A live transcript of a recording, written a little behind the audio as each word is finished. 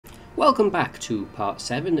Welcome back to part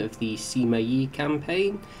 7 of the Sima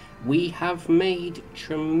campaign. We have made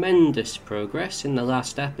tremendous progress in the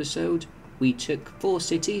last episode. We took 4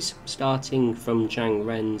 cities, starting from Zhang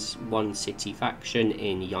Ren's 1 city faction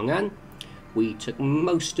in Yong'an. We took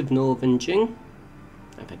most of northern Jing.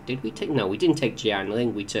 In fact, did we take? No, we didn't take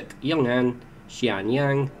Jianling. We took Yong'an,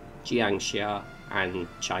 Xianyang, Jiangxia and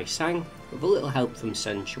Chaisang, with a little help from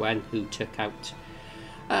Sun Quan, who took out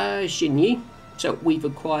Xinye. So we've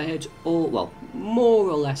acquired more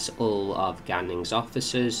or less all of Ganning's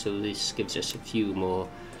officers, so this gives us a few more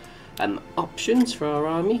options for our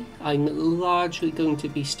army. I'm largely going to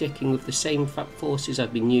be sticking with the same forces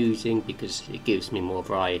I've been using because it gives me more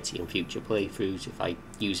variety in future playthroughs. If I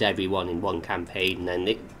use everyone in one campaign, then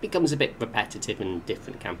it becomes a bit repetitive in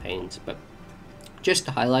different campaigns. But just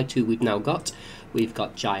to highlight who we've now got, we've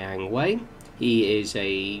got Zhang Fei. He is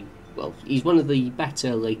he's one of the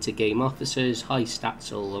better later game officers, high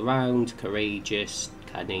stats all around, courageous,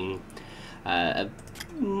 cunning, a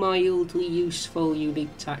mildly useful,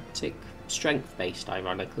 unique tactic, strength based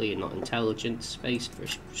ironically and not intelligence based for a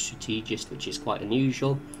strategist, which is quite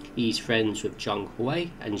unusual. He's friends with Zhang Fei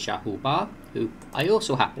and Zhao, who I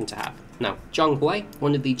also happen to have. Now, Zhang Fei,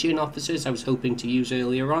 one of the Jin officers I was hoping to use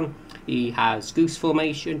earlier on, he has goose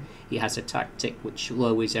formation, he has a tactic which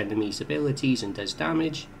lowers enemies' abilities and does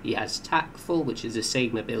damage, he has tactful, which is the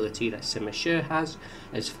same ability that Sima has.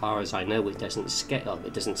 As far as I know, it doesn't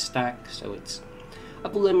stack, so it's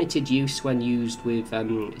of limited use when used with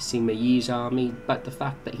Sima Yi's army, but the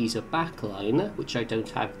fact that he's a backliner, which I don't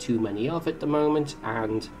have too many of at the moment,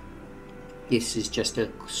 and this is just a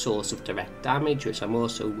source of direct damage, which I'm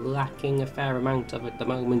also lacking a fair amount of at the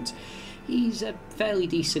moment. He's a fairly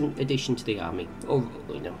decent addition to the army. Or,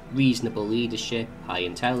 reasonable leadership, high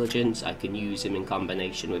intelligence. I can use him in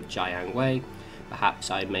combination with Zhang Fei.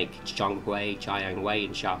 Perhaps I make Zhang Fei, and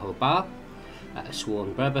Zhao a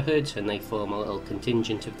sworn brotherhood, and they form a little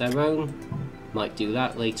contingent of their own. Might do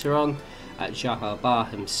that later on. Zhao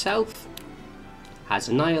himself has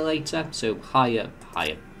Annihilator, so higher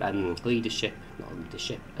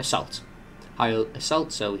assault. Higher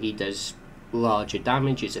assault, so he does larger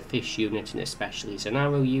damage as a fish unit and especially as an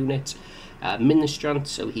arrow unit. Ministrant,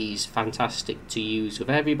 so he's fantastic to use with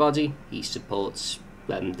everybody. He supports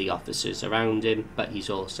the officers around him, but he's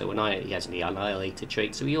also he has the Annihilator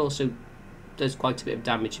trait, so he also does quite a bit of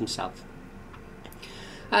damage himself.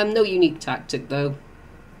 No unique tactic though,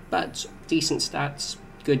 but decent stats,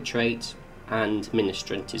 good trait, and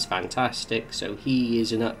Ministrant is fantastic, so he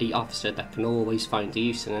is an officer that can always find a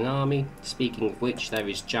use in an army. Speaking of which, there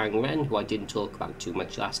is Zhang Ren, who I didn't talk about too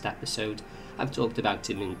much last episode. I've talked about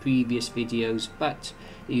him in previous videos, but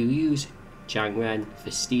you use Zhang Ren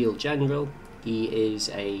for Steel General. He is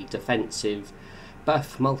a defensive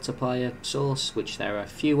buff multiplier source, which there are a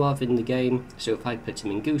few of in the game, so if I put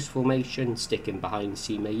him in goose formation, stick him behind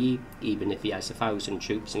Sima Yi, even if he has 1,000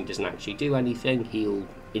 troops and doesn't actually do anything, he'll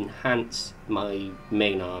enhance my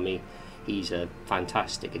main army. He's a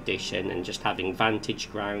fantastic addition, and just having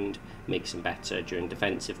vantage ground makes him better during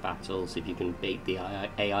defensive battles if you can bait the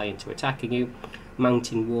AI into attacking you.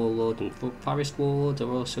 Mountain Warlord and Forest Warlord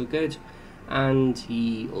are also good, and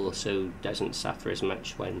he also doesn't suffer as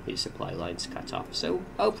much when his supply lines cut off, so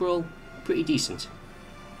overall pretty decent.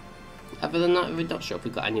 Other than that, I'm not sure if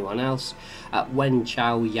we've got anyone else. Wen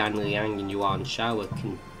Chao, Yan Liang and Yuan Shao are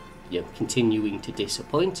continuing to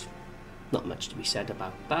disappoint. Not much to be said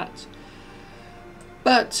about that,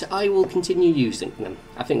 but I will continue using them.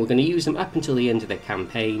 I think we're going to use them up until the end of the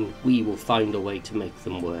campaign. We will find a way to make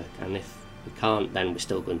them work, and if we can't, then we're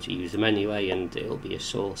still going to use them anyway, and it'll be a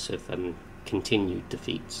source of continued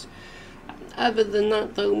defeats. Other than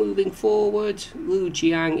that though, moving forward,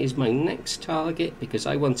 Lujiang is my next target because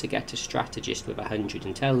I want to get a strategist with 100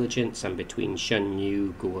 intelligence, and between Shen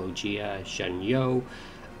Yu, Guojia, Shen You,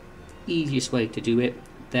 easiest way to do it.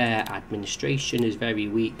 Their administration is very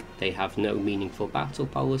weak, they have no meaningful battle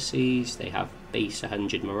policies, they have base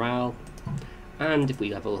 100 morale, and if we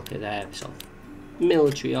have a look at their sort of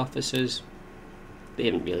military officers, they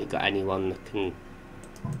haven't really got anyone that can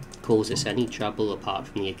cause us any trouble apart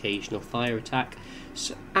from the occasional fire attack.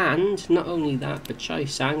 So, and not only that, but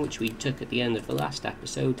Chaisang, which we took at the end of the last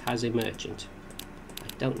episode, has a merchant.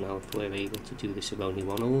 I don't know if we're able to do this with only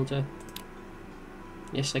one order.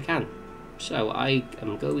 Yes, I can. So I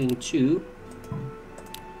am going to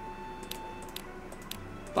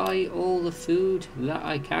buy all the food that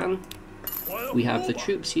I can. We have the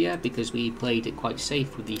troops here because we played it quite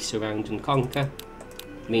safe with the surround and conquer,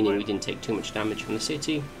 meaning we didn't take too much damage from the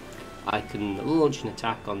city. I can launch an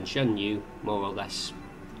attack on Shen Yu more or less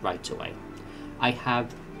right away. I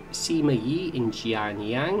have Sima Yi in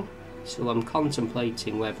Jianyang, So I'm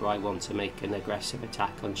contemplating whether I want to make an aggressive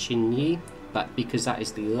attack on Xinye, but because that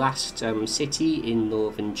is the last city in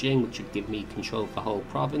northern Jing, which would give me control of the whole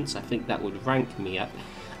province, I think that would rank me up,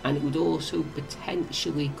 and it would also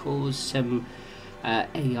potentially cause some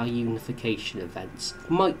AI unification events.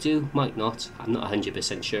 Might do, might not. I'm not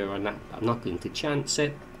 100% sure on that. I'm not going to chance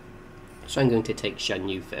it. So I'm going to take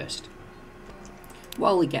Xinye first.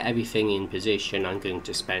 While we get everything in position, I'm going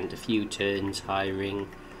to spend a few turns hiring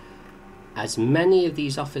as many of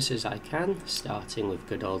these officers as I can, starting with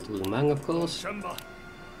good old Liu Meng, of course.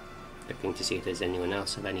 Looking to see if there's anyone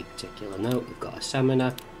else of any particular note. We've got a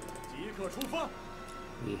summoner.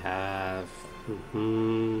 We have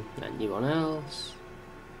anyone else?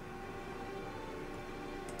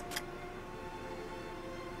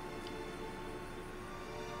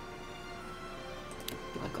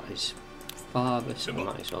 I got his father, so I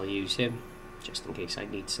might as well use him, just in case I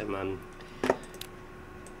need some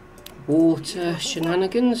water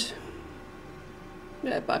shenanigans.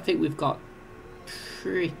 Yeah, but I think we've got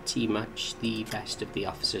pretty much the best of the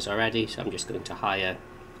officers already, so I'm just going to hire,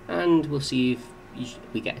 and we'll see if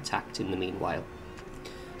we get attacked in the meanwhile.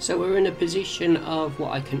 So we're in a position of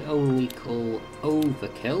what I can only call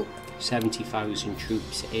overkill. 70,000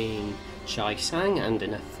 troops in Cao Shuang and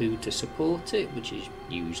enough food to support it, which is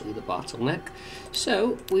usually the bottleneck.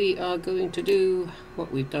 So we are going to do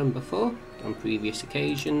what we've done before on previous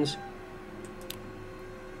occasions.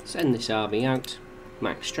 Send this army out,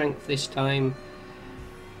 max strength this time.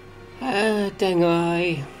 Deng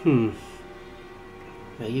Ai,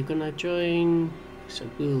 are you gonna join? So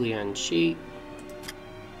Liang Shi.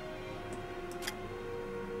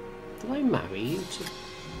 Did I marry you to?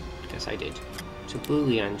 Guess I did. So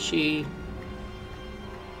Liang Shi.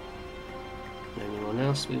 Anyone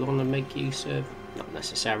else we want to make use of? Not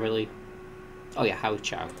necessarily. Oh yeah, Hao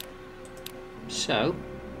Chao. So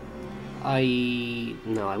I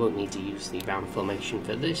won't need to use the round formation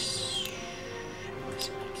for this. Unless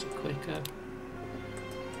it makes it quicker.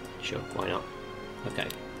 Sure, why not? Okay,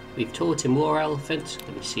 we've taught him War Elephant.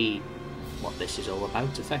 Let me see what this is all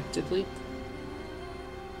about effectively.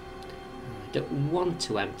 I don't want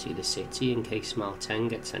to empty the city in case Teng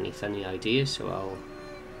gets any funny ideas, so I'll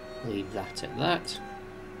leave that at that.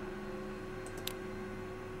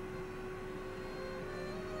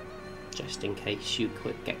 Just in case you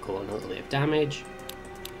get caught in a little bit of damage.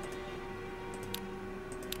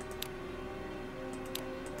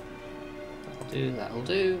 That'll do. That'll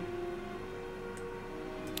do.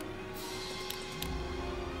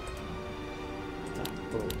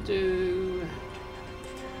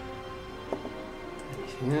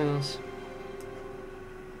 Anything else?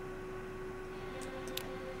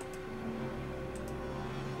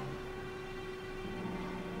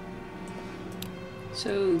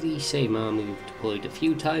 So the same army we've deployed a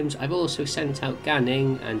few times. I've also sent out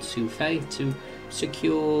Ganning and Zhang Fei to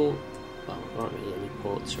secure, well, there aren't really any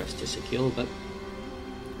ports for us to secure, but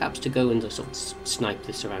perhaps to go and sort of snipe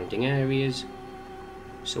the surrounding areas.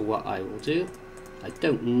 So what I will do, I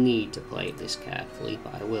don't need to play it this carefully,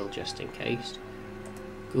 but I will just in case.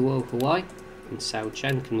 Guo Huai and Cao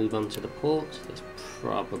Chen can move on to the port. There's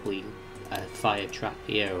probably a fire trap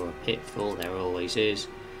here or a pitfall, there always is.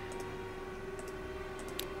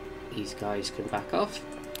 These guys can back off.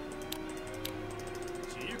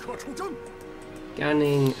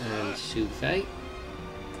 Ganning and Zhang Fei.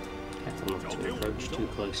 Careful not to approach too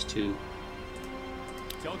close to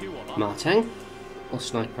Teng. We'll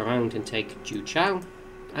snipe around and take Zhuge.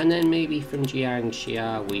 And then maybe from Jiang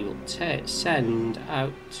Xia we will send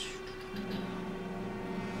out...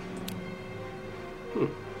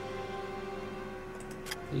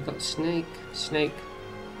 You got Snake? Snake?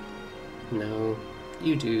 No.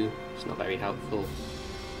 You do. It's not very helpful.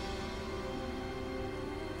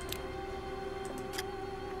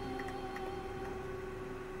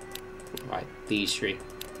 Right, these three.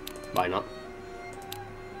 Why not?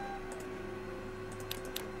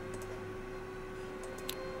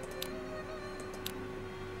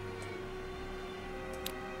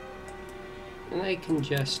 And I can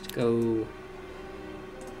just go...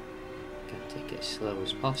 take it as slow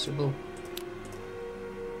as possible.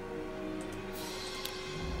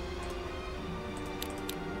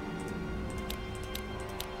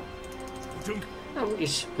 And we'll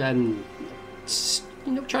just, try and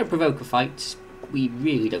provoke a fight. We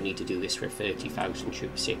really don't need to do this for a 30,000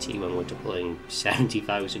 troop city when we're deploying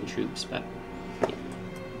 70,000 troops, but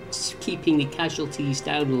keeping the casualties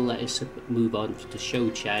down will let us move on to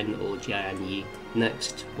Shouchen or Jianyi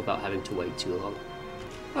next without having to wait too long.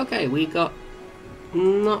 Okay, we got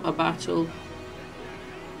not a battle.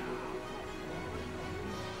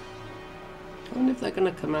 wonder if they're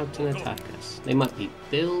going to come out and attack us. They might be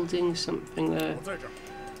building something there.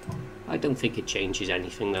 I don't think it changes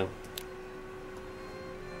anything though.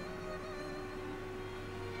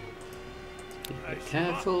 Be very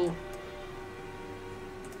careful.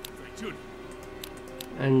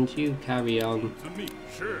 And you carry on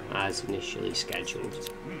as initially scheduled.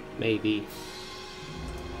 Maybe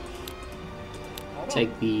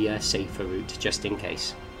take the safer route just in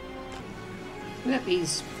case. Yep,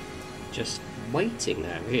 he's just waiting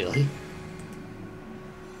there, really.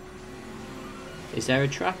 Is there a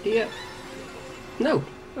trap here? No.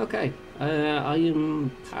 Okay. I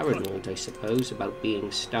am paranoid, I suppose, about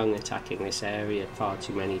being stung attacking this area far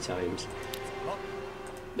too many times.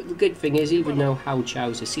 But the good thing is, even though Hao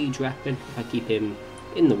Chao's a siege weapon, if I keep him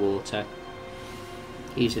in the water,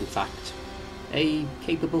 he's in fact a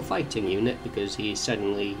capable fighting unit because he is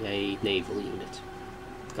suddenly a naval unit.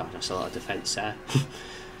 God, that's a lot of defence there.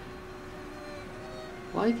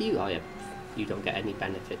 Why have you? Oh yeah, you don't get any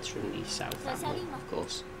benefits from the South family, of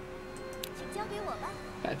course.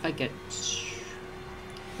 But if I get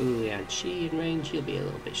Liang in range, he'll be a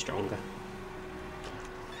little bit stronger.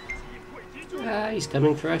 He's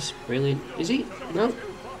coming for us. Brilliant. Is he? No.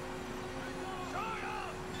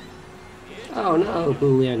 Oh no,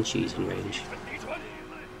 Liang Qi's in range.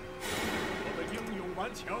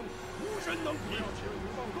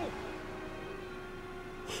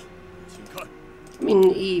 I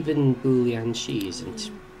mean, even Liang Qi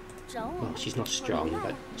isn't... Well, she's not strong,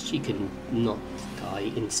 but she can not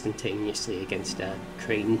die instantaneously against a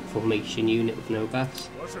crane formation unit with no bats.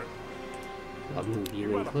 I'll move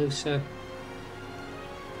you in closer.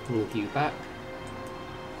 Move you back.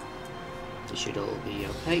 This should all be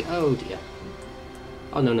okay. Oh dear.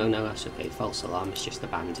 Oh no, that's okay. False alarm, it's just the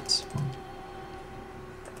bandits.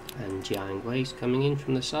 And Zhang Wei's coming in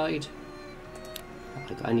from the side.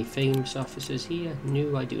 Have I got any famous officers here?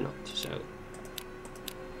 No, I do not, so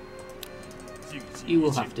you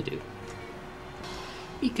will have to do.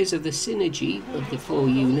 Because of the synergy of the 4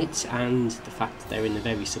 units and the fact that they're in a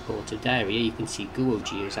very supported area, you can see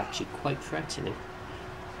Guoji is actually quite threatening.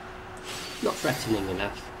 Not threatening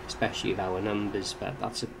enough, especially with our numbers,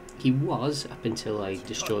 but he was, up until I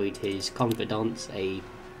destroyed his confidant, a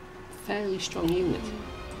fairly strong unit.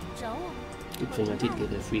 Good thing I did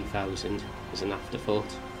give her 3,000 as an afterthought.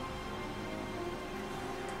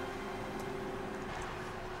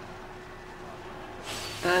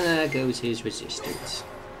 And there goes his resistance.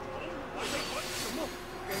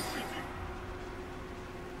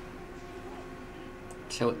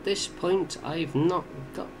 So at this point, I've not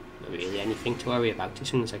got really anything to worry about as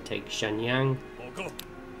soon as I take Shenyang.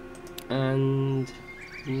 And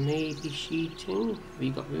maybe Shiting? Have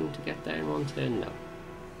you got room to get there in one turn? No.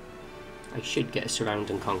 I should get a surround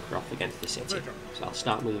and conquer off against the city. So I'll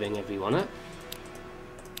start moving everyone up.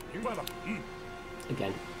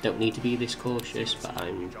 Again, don't need to be this cautious, but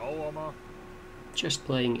I'm just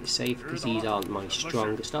playing it safe because these aren't my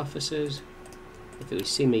strongest officers. If it was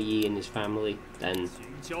Sima Yi and his family, then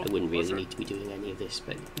I wouldn't really need to be doing any of this,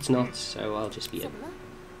 but it's not, so I'll just be a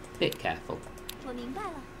bit careful.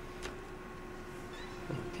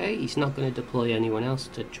 Okay, he's not going to deploy anyone else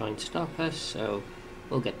to try and stop us, so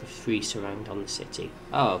we'll get the free surround on the city.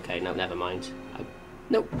 Oh, okay, no, never mind.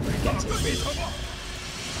 Nope, get it.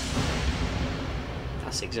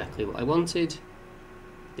 That's exactly what I wanted.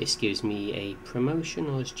 This gives me a promotion,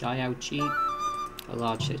 or is Zhao Qi a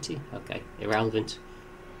large city? Okay, irrelevant.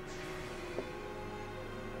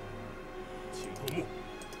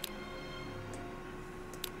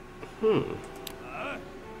 I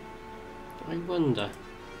wonder.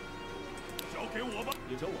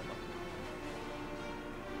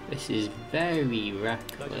 This is very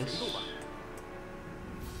reckless.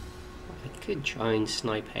 I could try and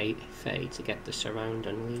snipe Fei to get the surround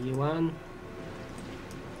on Li Yuan.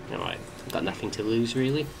 Alright, I've got nothing to lose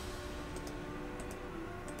really.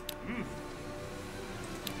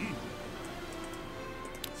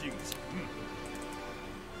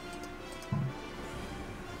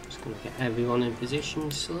 Just gonna get everyone in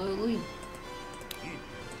position slowly.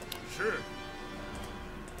 Sure.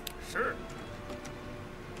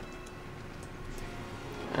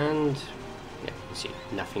 And yeah, you see,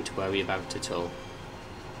 nothing to worry about at all.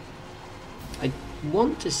 I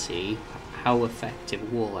want to see how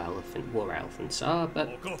effective war elephants are,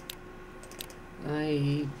 but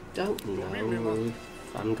I don't know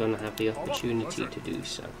if I'm going to have the opportunity to do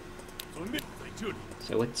so.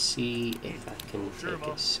 So let's see if I can take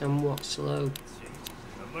it somewhat slow,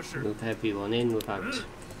 move everyone in without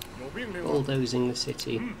bulldozing the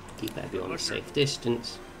city, keep everyone a safe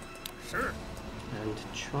distance, and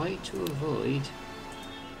try to avoid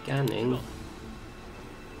ganning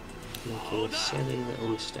Making a silly little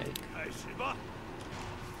mistake.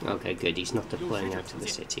 Okay, good, he's not deploying out of the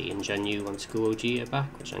city, and Zhang Yu wants Guo Jia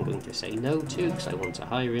back, which I'm going to say no to, because I want to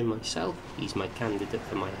hire him myself. He's my candidate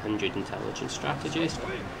for my 100 intelligence strategist.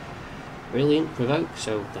 Brilliant, provoke,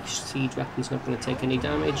 so the siege weapon's not going to take any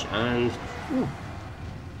damage, and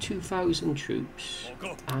 2,000 troops,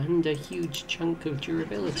 and a huge chunk of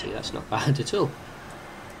durability. That's not bad at all.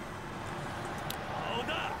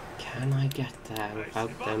 Can I get there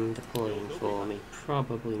without them deploying for me?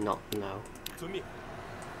 Probably not, no.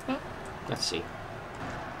 But let's see.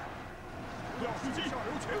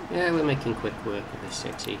 Yeah, we're making quick work of the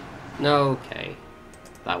city. No, okay.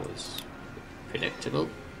 That was predictable.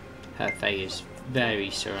 Hefei is very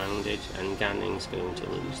surrounded, and Ganning's going to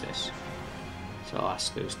lose this. So I'll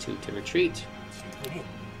ask those two to retreat.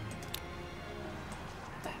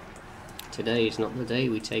 Today is not the day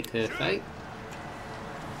we take Hefei,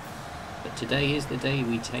 but today is the day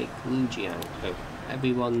we take Lujiang. So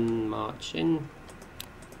everyone march in.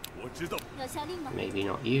 Maybe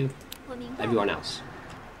not you. Everyone else.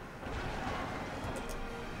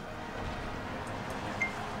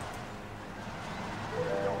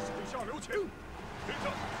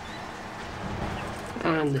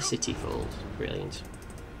 And the city falls. Brilliant.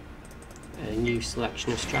 A new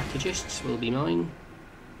selection of strategists will be mine.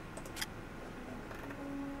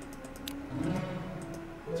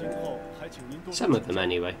 Some of them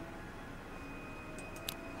anyway.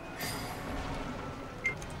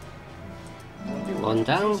 One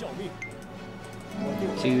down.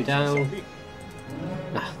 Two down.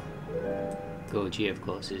 Ah. Gorgie, of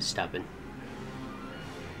course, is stubborn.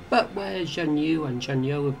 But where Zhang Yu and Zhang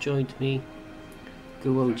Yo have joined me,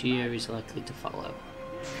 Guo Jia is likely to follow.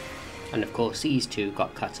 And of course these two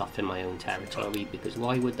got cut off in my own territory, because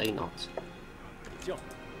why would they not?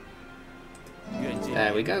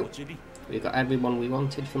 There we go. We got everyone we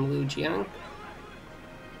wanted from Lujiang.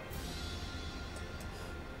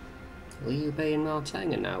 Liu Bei and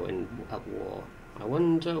Teng are now at war. I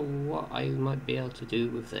wonder what I might be able to do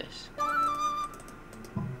with this.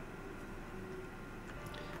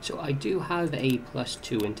 So I do have a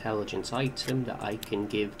 +2 intelligence item that I can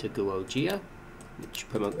give to Guo Jia, which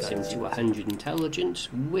promotes him to 100 intelligence,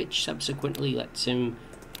 which subsequently lets him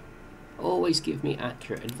always give me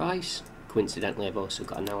accurate advice. Coincidentally, I've also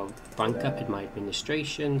got now a rank up in my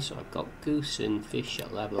administration, so I've got Goose and Fish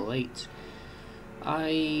at level 8.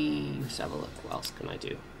 Let's have a look, what else can I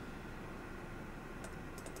do?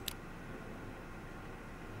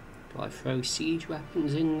 Do I throw siege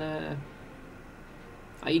weapons in there?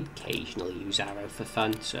 I occasionally use arrow for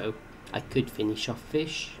fun, so I could finish off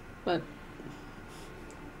Fish, but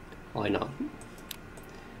why not?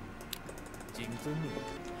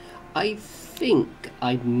 I think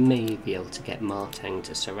I may be able to get Teng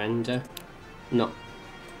to surrender. Not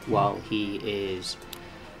while he's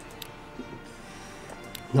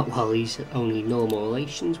only normal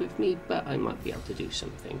relations with me, but I might be able to do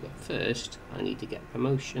something. But first, I need to get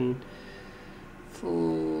promotion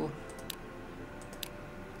for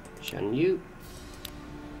Zhang Yu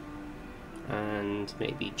and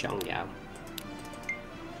maybe Zhang Yao,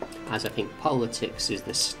 as I think politics is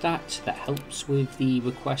the stat that helps with the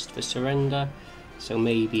request for surrender, so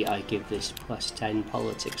maybe I give this +10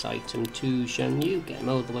 politics item to Zhang Yu, get him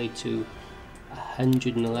all the way to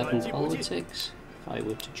 111 politics. If I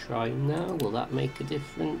were to try now, will that make a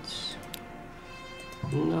difference?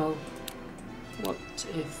 No. What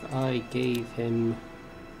if I gave him...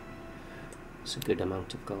 It's a good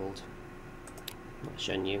amount of gold. Not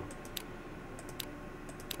Zhang Yu.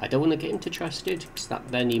 I don't want to get into trusted, because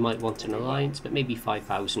then he might want an alliance, but maybe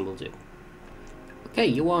 5,000 will do. Okay,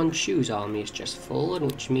 Yuan Shu's army has just fallen,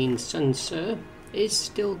 which means Sun Ce is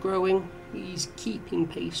still growing. He's keeping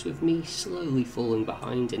pace with me, slowly falling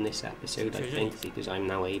behind in this episode, I think, because I'm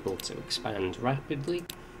now able to expand rapidly.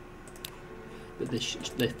 But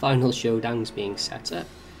the final showdown's being set up.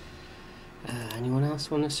 Anyone else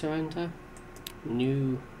want to surrender?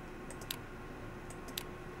 New...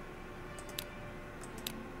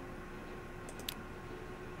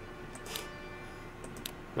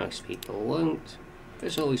 Most people won't, but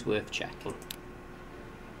it's always worth checking.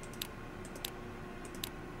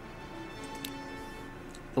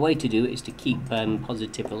 The way to do it is to keep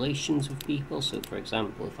positive relations with people. So for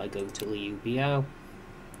example, if I go to Liu Biao,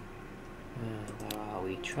 where are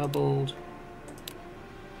we, troubled,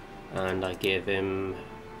 and I give him,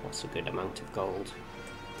 what's a good amount of gold,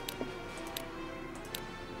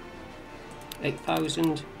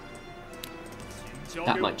 8,000,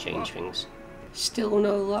 that might change things. Still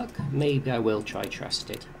no luck? Maybe I will try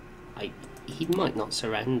trusted. He might not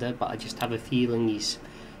surrender, but I just have a feeling he's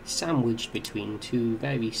sandwiched between two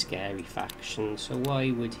very scary factions, so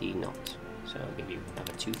why would he not? So I'll give you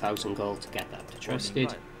another 2,000 gold to get that to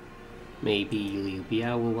trusted. Maybe Liu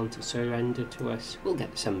Biao will want to surrender to us. We'll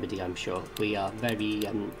get somebody, I'm sure. We are very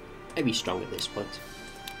strong at this point.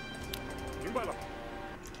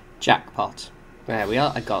 Jackpot. There we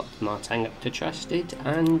are. I got Martang up to trusted,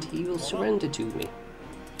 and he will surrender to me.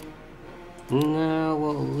 Now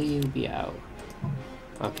we'll Liu Biao.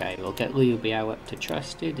 Okay, we'll get Liu Biao up to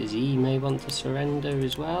trusted, as he may want to surrender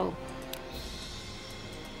as well.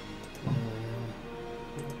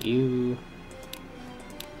 You.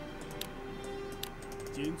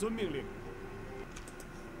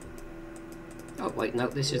 Oh wait, no,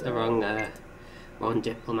 this is the wrong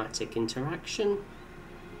diplomatic interaction.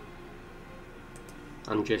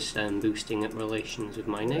 I'm just boosting up relations with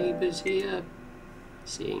my neighbours here,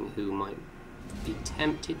 seeing who might be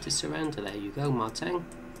tempted to surrender. There you go, Marteng.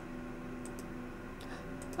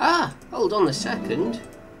 Ah, hold on a second.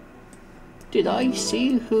 Did I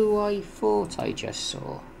see who I thought I just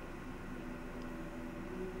saw?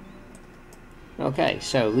 Okay,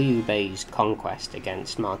 so Liu Bei's conquest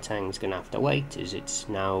against Marteng's gonna have to wait, as it's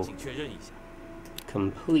now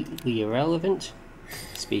completely irrelevant.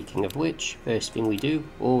 Speaking of which, first thing we do,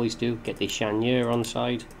 always do, get the Xinye on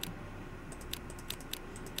side.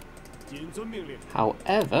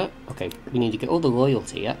 However, okay, we need to get all the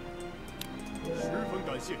loyalty up.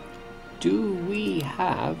 Do we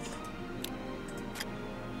have...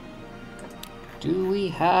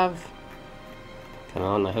 Come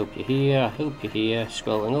on, I hope you're here, I hope you're here.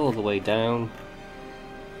 Scrolling all the way down.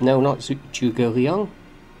 No, not Zhuge Liang.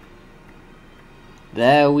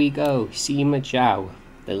 There we go, Sima Zhao,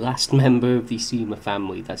 the last member of the Sima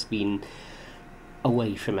family that's been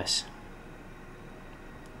away from us.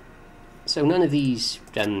 So none of these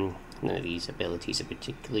abilities are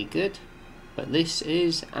particularly good, but this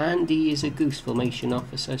is, and he is a Goose Formation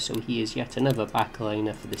officer, so he is yet another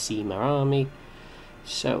backliner for the Sima army.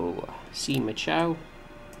 So Sima Zhao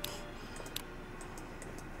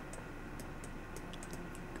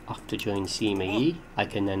off to join Sima Yi. I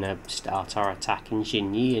can then start our attack in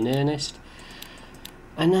Xinye in earnest.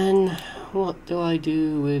 And then what do I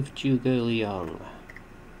do with Zhuge Liang?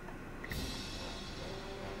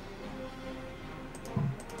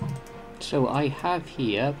 So I have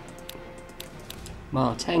here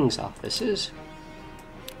Marteng's officers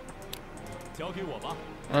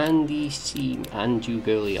and the Sima and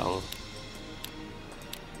Zhuge Liang.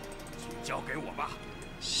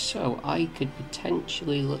 So I could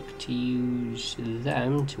potentially look to use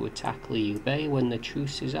them to attack Liu Bei when the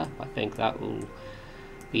truce is up. I think that will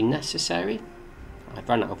be necessary. I've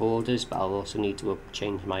run out of orders, but I'll also need to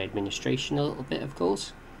change my administration a little bit, of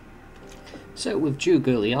course. So with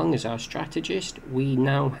Zhuge Liang as our strategist, we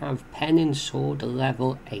now have pen and sword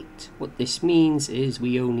level 8. What this means is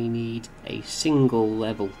we only need a single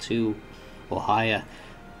level 2 or higher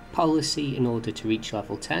policy in order to reach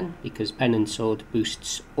level 10, because pen and sword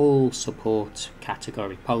boosts all support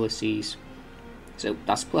category policies. So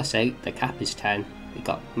that's plus 8, the cap is 10. We've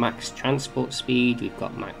got max transport speed, we've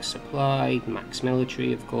got max supply, max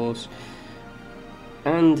military of course,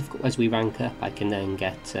 and as we rank up I can then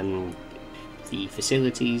get the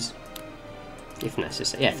facilities if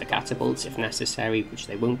necessary, yeah, for catapults if necessary, which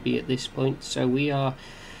they won't be at this point. So we are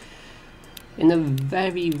in a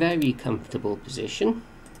very comfortable position.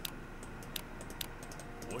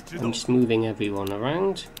 I'm just moving everyone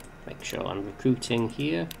around, make sure I'm recruiting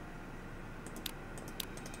here.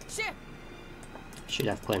 Should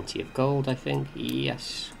have plenty of gold, I think.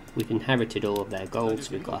 Yes, we've inherited all of their gold,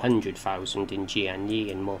 so we've got 100,000 in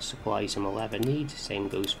Jianyi and more supplies than we'll ever need. Same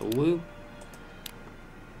goes for Wu.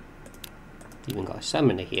 Even got a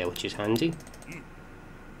summoner here, which is handy.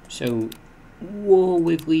 So war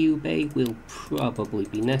with Liu Bei will probably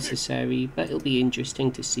be necessary, but it'll be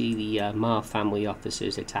interesting to see the Ma family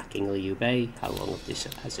officers attacking Liu Bei. How long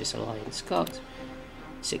has this alliance got?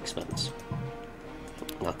 6 months.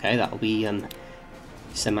 Okay, that'll be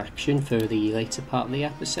some action for the later part of the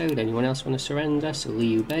episode. Anyone else want to surrender? So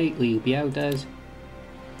Liu Biao does.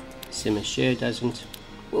 Sima Shi doesn't.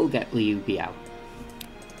 We'll get Liu Biao.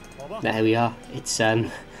 There we are.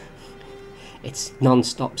 It's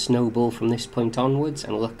non-stop snowball from this point onwards,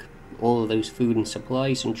 and look, all of those food and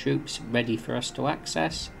supplies and troops ready for us to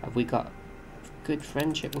access. Have we got good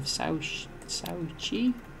friendship with Cao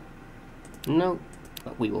Chi? No,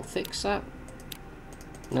 but we will fix that.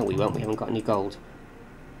 No, we won't. We haven't got any gold.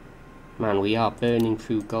 Man, we are burning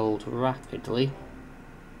through gold rapidly.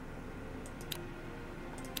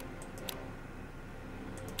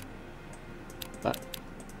 But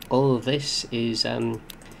all of this is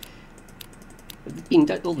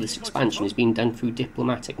All this expansion has been done through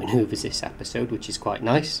diplomatic manoeuvres this episode, which is quite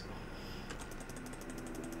nice.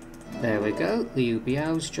 There we go, Liu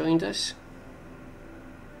Biao's joined us.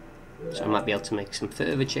 So I might be able to make some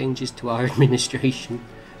further changes to our administration,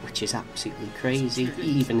 which is absolutely crazy,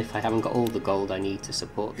 even if I haven't got all the gold I need to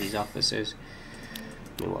support these officers.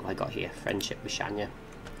 I mean, what have I got here? Friendship with Xinye.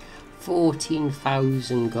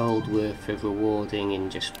 14,000 gold worth of rewarding in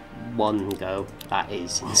just one go. That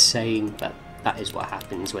is insane, but that is what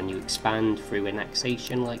happens when you expand through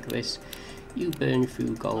annexation like this. You burn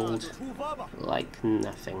through gold like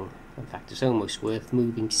nothing. In fact, it's almost worth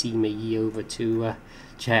moving Sima over to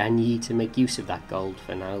Jianyi to make use of that gold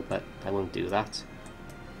for now, but I won't do that.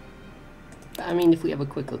 But I mean, if we have a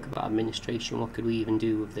quick look at our administration, what could we even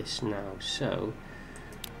do with this now? So,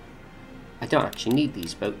 I don't actually need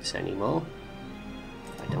these boats anymore.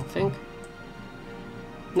 I don't think.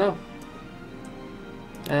 No.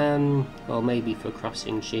 Well, maybe for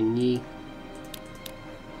crossing Xinye.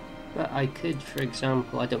 But I could, for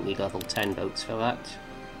example, I don't need level 10 boats for that.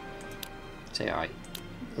 Say, alright,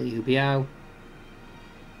 Liu Biao.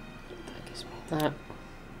 That gives me that.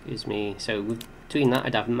 Gives me, so between that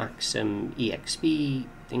I'd have maximum EXP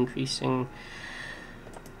increasing.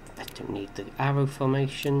 I don't need the arrow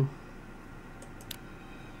formation.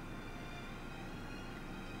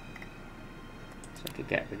 So I could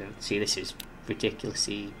get rid of, see, this is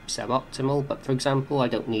ridiculously suboptimal, but for example, I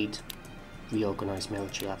don't need reorganized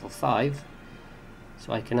military level 5.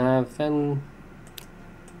 So I can have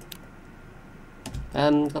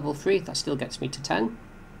level 3, that still gets me to 10.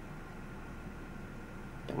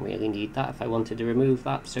 Don't really need that if I wanted to remove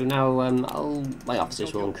that. So now my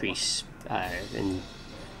officers will increase in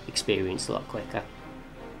experience a lot quicker,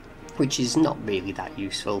 which is not really that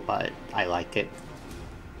useful, but I like it.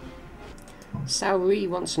 Saori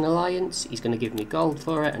wants an alliance. He's going to give me gold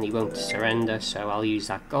for it, and he won't surrender, so I'll use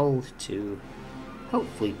that gold to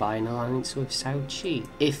hopefully buy an alliance with Cao Shuang,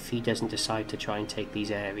 if he doesn't decide to try and take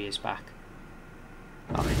these areas back.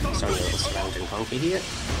 Alright, so a little surround and conquer here.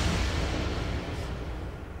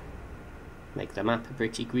 Make the map a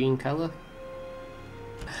pretty green colour.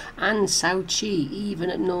 And Cao Shuang, even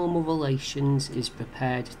at normal relations, is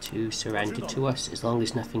prepared to surrender to us as long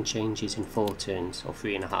as nothing changes in 4 turns, or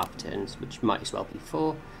 3.5 turns, which might as well be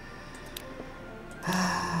 4.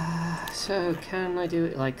 So can I do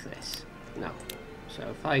it like this? No. So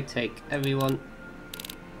if I take everyone,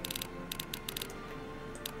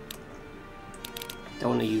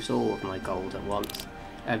 don't want to use all of my gold at once.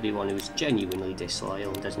 Everyone who's genuinely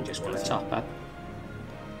disloyal and doesn't just want to top up.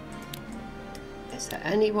 Is there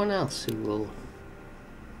anyone else who will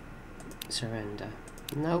surrender?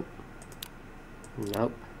 Nope.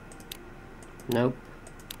 Nope. Nope.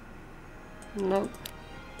 Nope.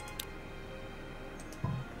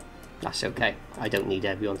 That's okay. I don't need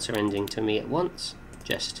everyone surrendering to me at once.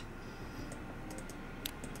 Just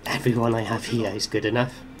everyone I have here is good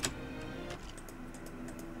enough.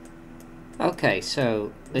 Okay,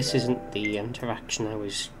 so this isn't the interaction I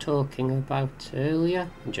was talking about earlier.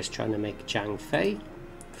 I'm just trying to make Zhang Fei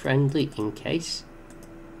friendly in case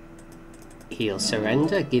he'll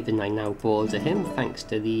surrender, given I now border him thanks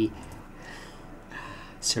to the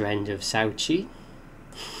surrender of Cao Shuang.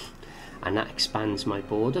 And that expands my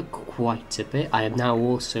border quite a bit. I am now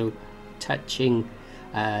also touching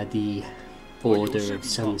the border of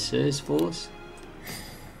Sun Ce's force.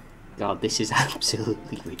 God, this is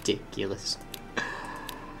absolutely ridiculous.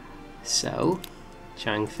 So,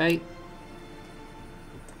 Zhang Fei.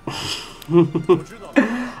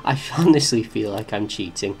 I honestly feel like I'm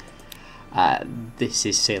cheating. This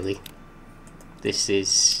is silly. This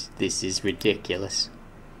is ridiculous.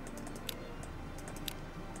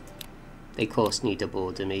 They of course need to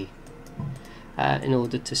border me in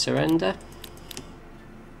order to surrender.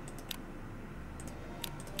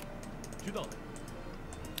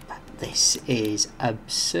 This is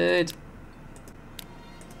absurd.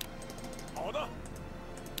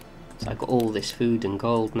 So I've got all this food and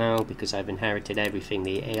gold now because I've inherited everything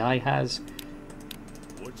the AI has.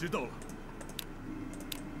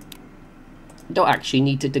 Don't actually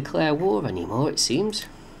need to declare war anymore, it seems.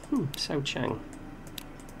 Cao Shuang.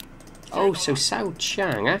 Oh, so Cao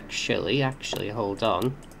Shuang actually, hold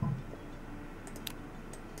on.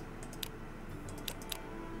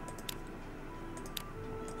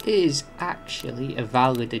 Is actually a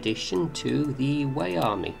valid addition to the Wei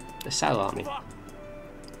army, the Cao army.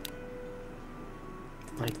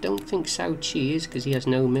 I don't think Cao Shuang is, because he has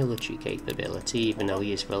no military capability, even though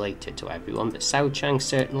he is related to everyone, but Cao Shuang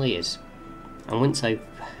certainly is. And once I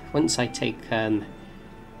take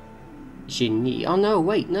Xinye, oh no,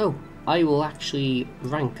 wait, no, I will actually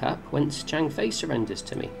rank up once Zhang Fei surrenders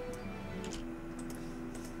to me.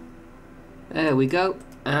 There we go.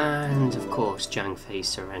 And of course Zhang Fei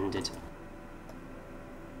surrendered.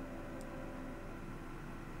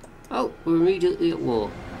 Oh, we're immediately at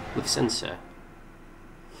war with Sun Ce.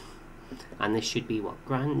 And this should be what?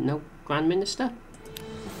 Grand Minister?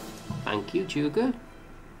 Thank you, Zhuge.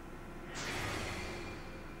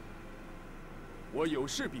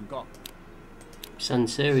 Sun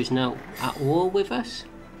Ce is now at war with us.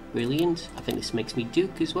 Brilliant. I think this makes me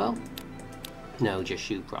Duke as well. No, just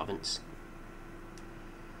Shu Province.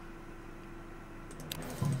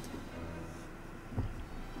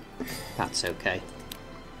 That's okay.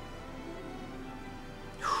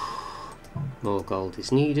 More gold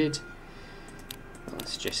is needed.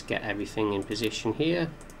 Let's just get everything in position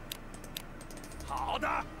here. Oh,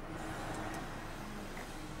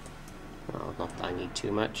 not that I need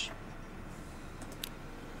too much.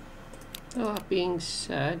 That being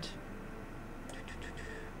said,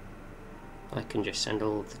 I can just send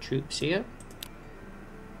all of the troops here.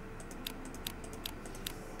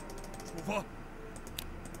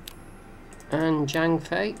 And Zhang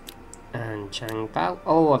Fei and Zhang Bao.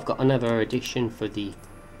 Oh, I've got another addition for the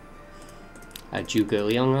Zhuge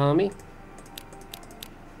Liang army.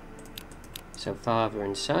 So father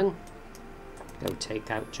and son go take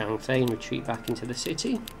out Zhang Fei and retreat back into the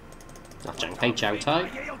city. Not Zhang Fei, Zhao Tai.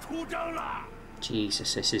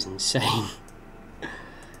 Jesus, this is insane.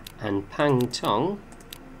 And Pang Tong,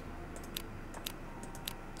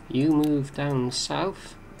 you move down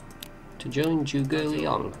south to join Zhuge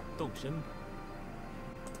Liang.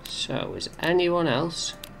 So, is anyone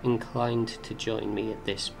else inclined to join me at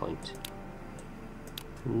this point?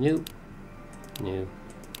 Nope. No.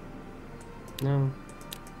 No.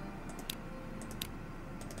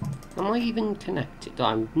 Am I even connected?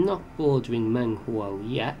 I'm not bordering Meng Huo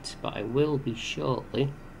yet, but I will be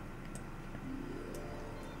shortly.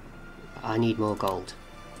 I need more gold.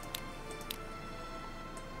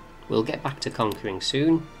 We'll get back to conquering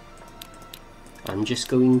soon. I'm just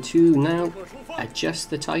going to now adjust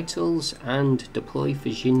the titles and deploy for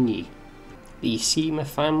Xinye. The Sima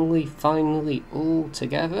family finally all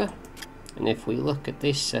together, and if we look at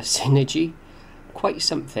this synergy, quite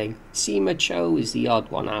something. Sima Cho is the odd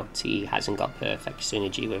one out. He hasn't got perfect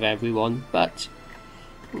synergy with everyone, but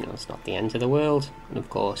you know, it's not the end of the world. And of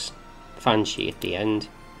course, Fan Shi at the end.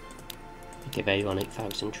 We give everyone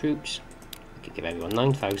 8,000 troops. We could give everyone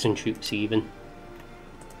 9,000 troops even.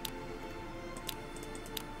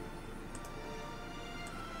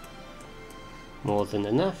 More than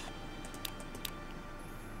enough.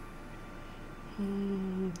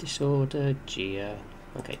 Disorder, Jia.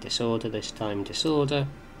 Okay, disorder this time, disorder.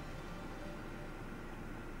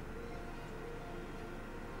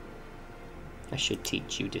 I should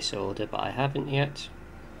teach you disorder, but I haven't yet.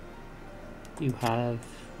 You have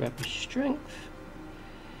rebel strength.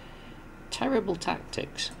 Terrible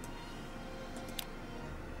tactics.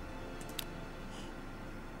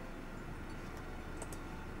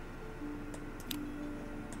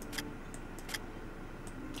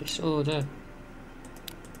 Disorder.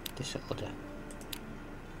 Disorder.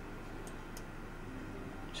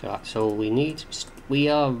 So that's all we need. We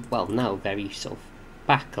are, well, now very sort of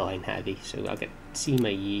backline heavy, so I'll get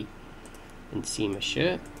Sima Yi and Sima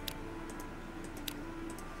Shi.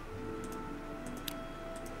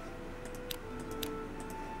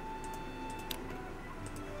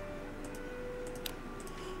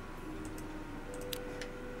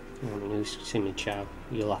 Sima Chao,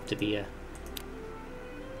 you'll have to be a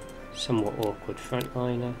somewhat awkward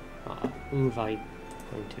frontliner. Who have I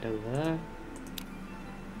pointed over there?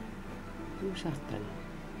 Who's that then?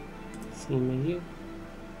 Sima Yu?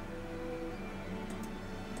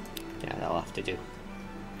 Yeah, that'll have to do.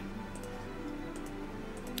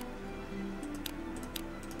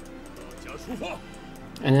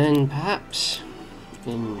 And then perhaps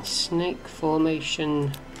in snake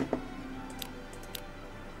formation,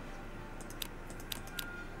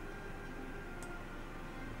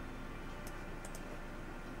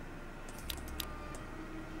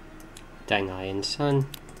 Deng Ai and Sun.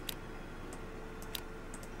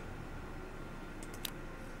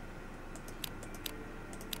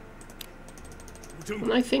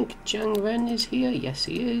 And I think Zhang Ren is here. Yes,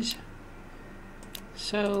 he is.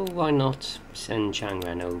 So why not send Zhang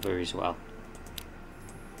Ren over as well?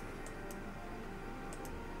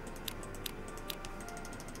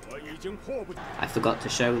 I forgot to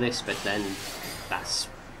show this, but then that's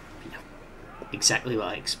exactly what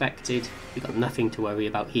I expected. We got nothing to worry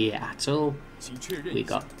about here at all. We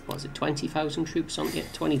got, what was it, 20,000 troops on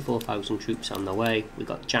it? 24,000 troops on the way. We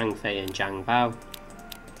got Zhang Fei and Zhang Bao.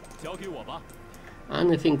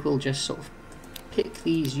 And I think we'll just sort of pick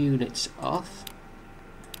these units off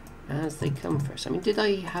as they come for us. I mean, did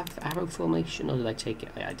I have arrow formation or did I take it?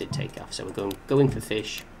 Yeah, I did take it off, so we're going for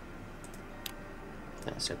fish.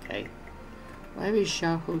 That's okay. Where is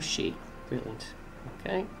Zhao? Brilliant.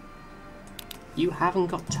 Okay. You haven't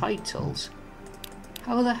got titles?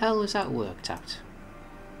 How the hell has that worked out?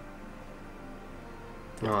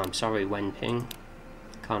 Oh, I'm sorry, Wenping.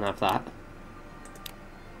 Can't have that.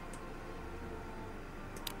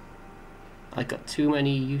 I got too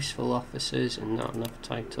many useful officers and not enough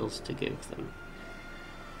titles to give them.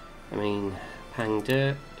 I mean, Pang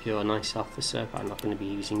De, you're a nice officer, but I'm not going to be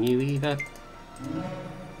using you either.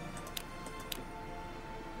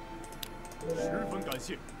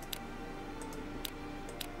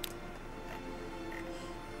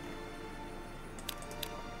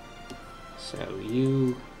 So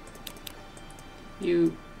you,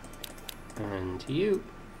 and you.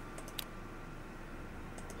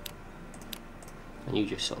 And you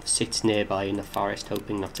just sort of sit nearby in the forest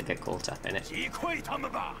hoping not to get caught up in it.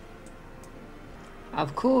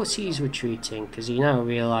 Of course he's retreating, because he now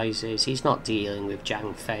realises he's not dealing with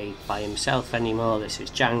Zhang Fei by himself anymore. This is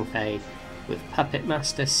Zhang Fei with Puppet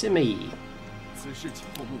Master Sima.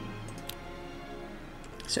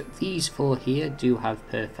 So these four here do have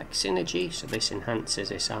perfect synergy, so this enhances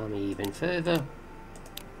this army even further.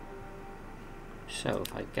 So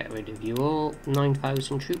if I get rid of you all,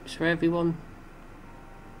 9,000 troops for everyone.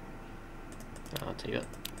 I'll tell you what,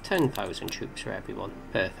 10,000 troops for everyone.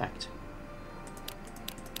 Perfect.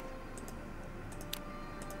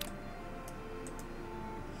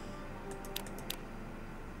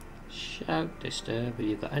 Shout, disturb. Have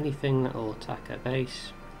you got anything that will attack a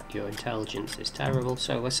base? Your intelligence is terrible,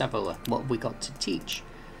 so let's have a look. What have we got to teach?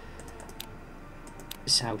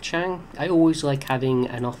 Cao Shuang. I always like having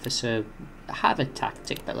an officer have a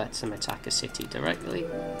tactic that lets them attack a city directly.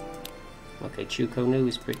 Okay, Chuko Nu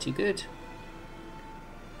is pretty good.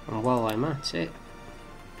 And while I'm at it,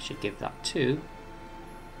 I should give that 2.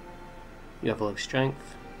 You have low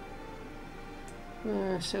strength.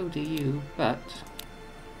 So do you, but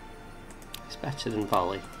it's better than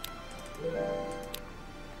volley.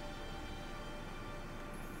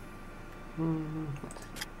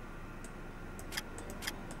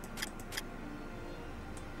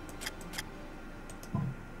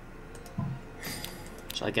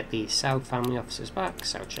 Shall I get the Cao family officers back?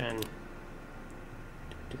 Cao Chen.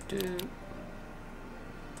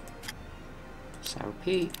 Cao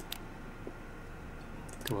Pi.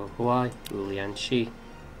 Guo Huai. Liang Shi.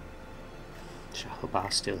 Zhao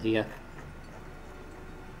Ba still here.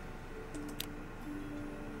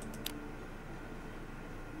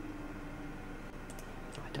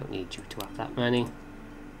 I don't need you to have that many.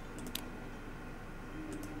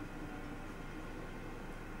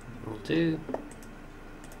 Will do.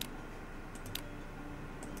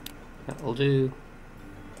 That'll do.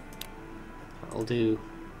 That'll do.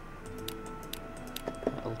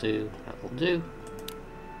 That'll do. That'll do.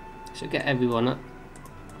 So get everyone up.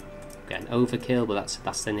 Again, overkill, but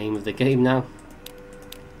that's the name of the game now.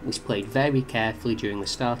 We played very carefully during the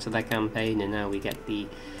start of the campaign, and now we get the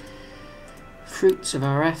fruits of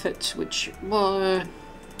our efforts, which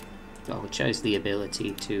has the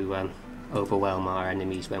ability to overwhelm our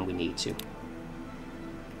enemies when we need to.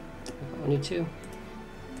 Only 2.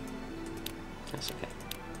 That's okay.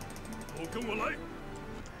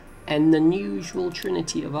 And the usual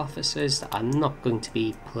trinity of officers that I'm not going to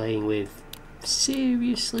be playing with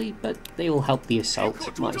seriously, but they will help the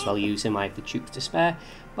assault. Might as well use them. I have the troops to spare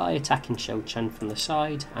by attacking Shouchan from the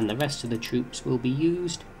side, and the rest of the troops will be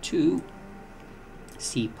used to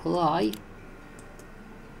supply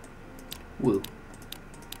Wu,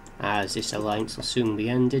 as this alliance will soon be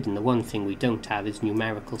ended, and the one thing we don't have is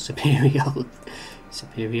numerical superiority,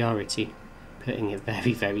 putting it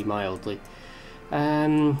very, very mildly.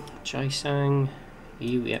 Chai Sang,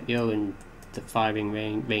 you're in the firing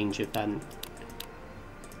range of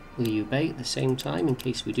Liu Bei at the same time, in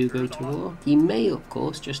case we do go to war. He may, of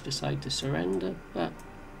course, just decide to surrender, but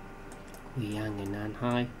Liang and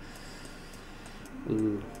Nanhai.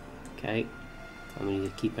 Ooh, okay. I'm going to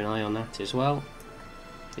keep an eye on that as well.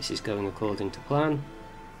 This is going according to plan.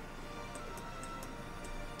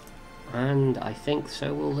 And I think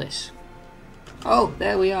so will this. Oh,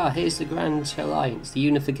 there we are. Here's the Grand Alliance, the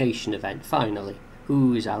unification event, finally.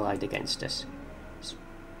 Who is allied against us?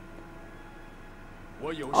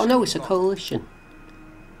 Oh no, it's a coalition,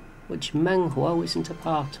 which Meng Huo isn't a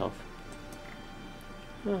part of.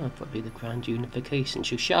 Oh, probably the Grand Unification.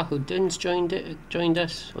 Xiahou Dun's joined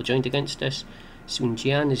against us. Sun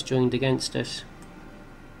Jian has joined against us.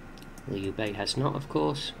 Liu Bei has not, of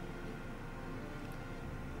course.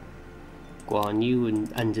 Guan Yu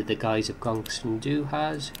and under the guise of Gongsun Du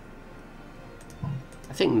has.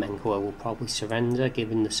 I think Meng Huo will probably surrender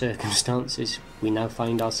given the circumstances we now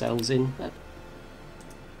find ourselves in, but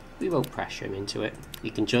we won't pressure him into it. He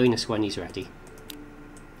can join us when he's ready.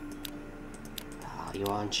 Ah,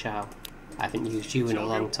 Yuan Shao. I haven't used you in a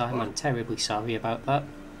long time, I'm terribly sorry about that.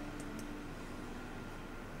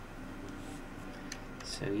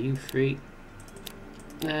 So you three,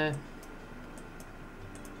 there.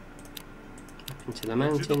 Up into the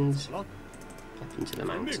mountains. Up into the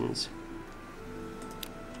mountains.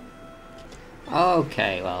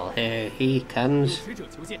 Okay, well here he comes.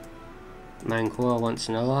 Meng Huo wants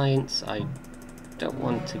an alliance. I don't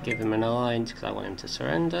want to give him an alliance because I want him to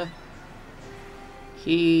surrender.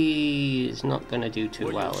 He is not going to do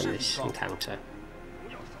too well in this encounter.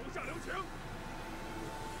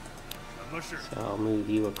 So I'll move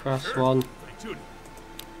you across one.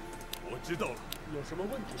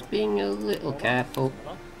 Just being a little careful.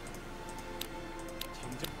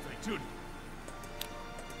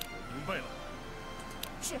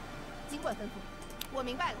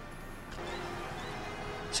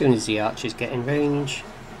 As soon as the archers get in range.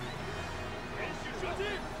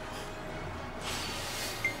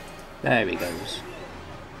 There he goes.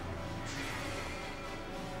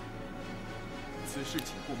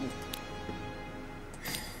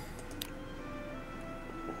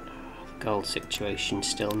 Gold situation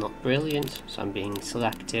still not brilliant, so I'm being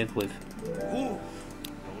selective with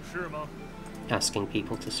asking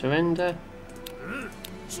people to surrender.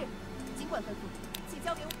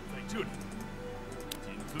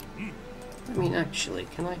 I mean, actually,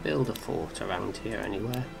 can I build a fort around here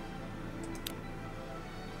anywhere?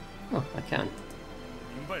 Oh, I can.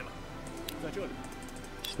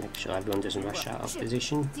 Just make sure everyone doesn't rush out of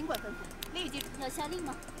position.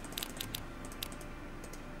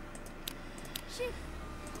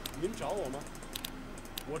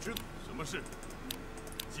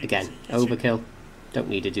 Again, overkill. Don't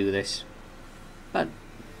need to do this. But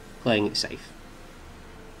playing it safe.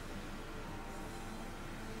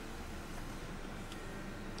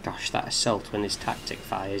 Gosh, that assault when his tactic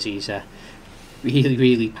fires, he's a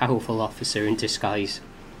really powerful officer in disguise.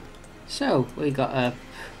 So, we got a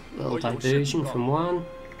little diversion from one.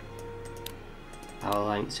 Our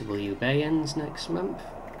alliance with Liu Bei ends next month.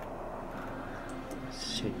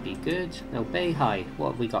 Should be good. Now, Beihai,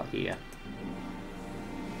 what have we got here?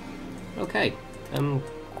 Okay,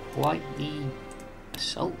 quite the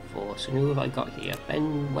assault force. And who have I got here?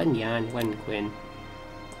 Wen Yan, Wen Qin,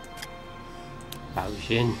 Bao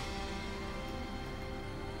Xin.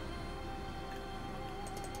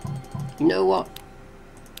 You know what?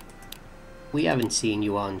 We haven't seen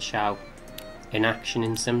Yuan Shao in action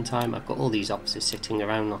in some time. I've got all these officers sitting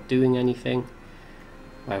around not doing anything.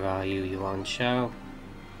 Where are you, Yuan Shao?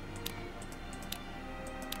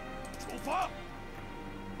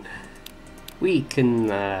 We can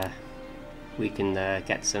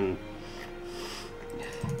get some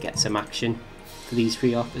action for these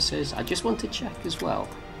three officers. I just want to check as well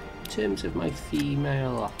in terms of my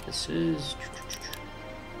female officers.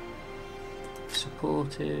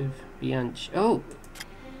 Supportive, Bianchi. Oh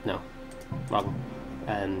no, wrong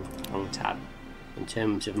tab. In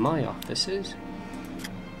terms of my officers,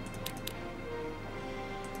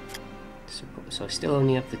 so I still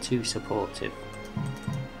only have the two supportive.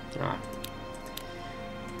 Ah.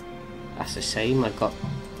 That's the same. I've got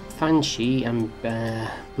Fan Shi and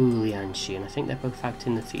Liang Shi, and I think they're both out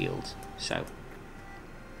in the field. So,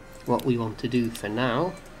 what we want to do for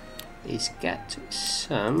now is get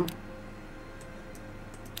some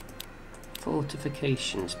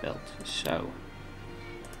fortifications built. So,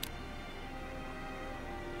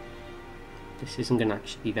 this isn't going to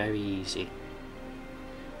actually be very easy.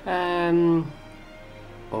 Or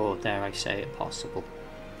dare I say it, possible.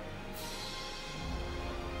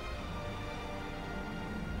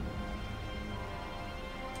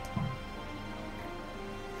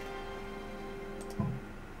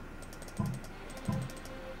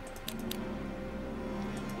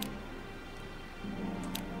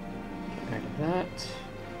 That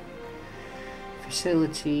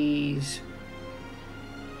facilities,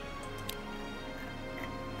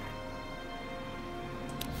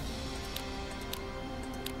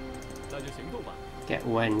 get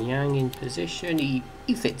Wen Yang in position. He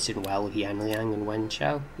fits in well with Yan Liang and Wen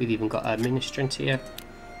Chao. We've even got a ministrant here.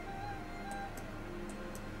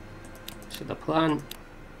 So the plan,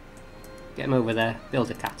 get him over there,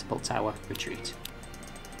 build a catapult tower, retreat.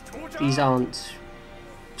 These aren't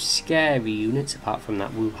scary units apart from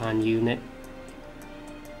that Wuhan unit,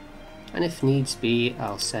 and if needs be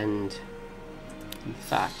I'll send In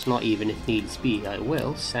fact, not even if needs be, I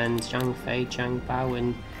will send Zhang Fei, Zhang Bao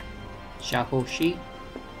and Xiaoxi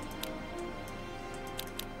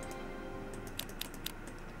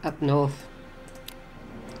up north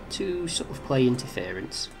to sort of play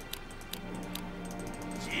interference.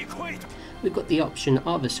 We've got the option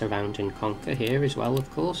of a surround and conquer here as well, of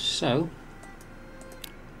course, so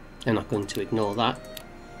they're not going to ignore that.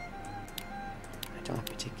 I don't have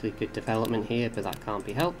particularly good development here, but that can't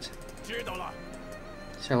be helped.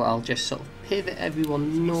 So I'll just sort of pivot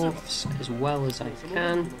everyone north as well as I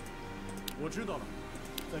can.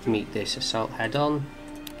 Meet this assault head on,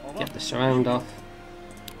 get the surround off.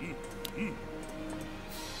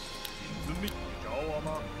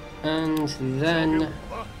 And then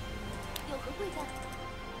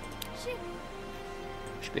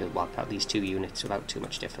should be able to wipe out these 2 units without too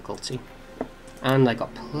much difficulty. And I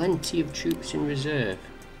got plenty of troops in reserve.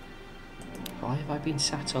 Why have I been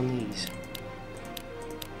sat on these?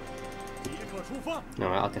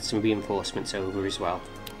 Alright, I'll get some reinforcements over as well.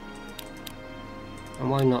 And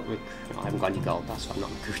why not recruit? I haven't got any gold, that's why I'm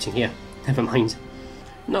not recruiting here. Never mind.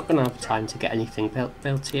 Not going to have time to get anything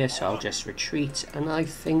built here, so I'll just retreat. And I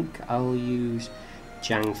think I'll use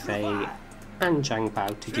Zhang Fei and Zhang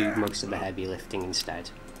Bao to do most of the heavy lifting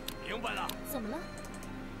instead.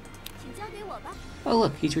 Oh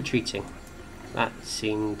look, he's retreating. That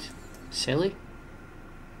seemed silly.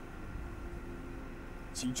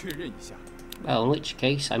 Well, in which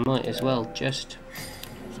case I might as well just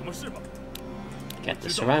get the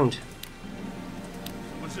surround.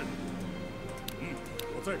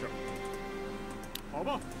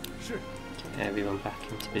 Get everyone back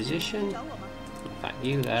into position. In fact,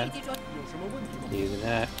 you there. You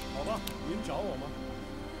there.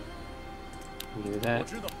 You there.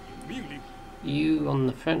 You on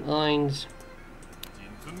the front lines.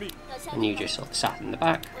 And you just sort of sat in the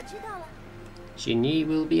back. Xinye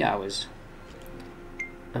will be ours.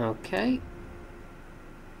 Okay.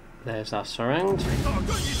 There's our surround. So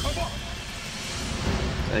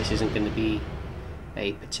this isn't going to be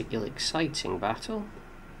a particularly exciting battle.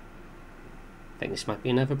 I think this might be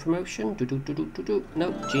another promotion.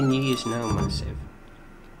 No, Xinye is now massive.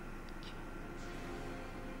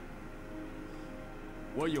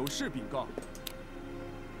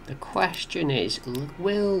 The question is,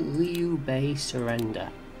 will Liu Bei surrender?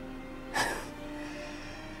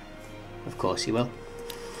 Of course he will.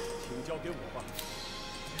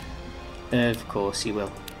 Of course he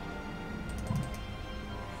will.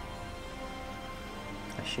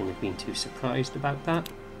 I shouldn't have been too surprised about that.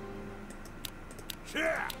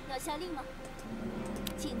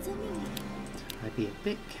 I'd be a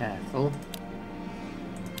bit careful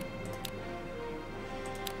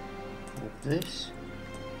of this.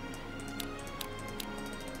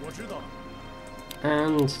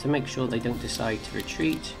 And to make sure they don't decide to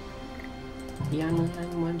retreat, Liang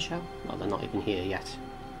and Wanshao? No, they're not even here yet.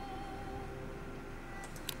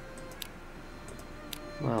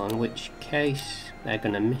 Well, in which case they're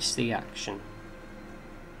going to miss the action.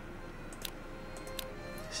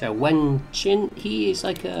 So Wen Qin, he is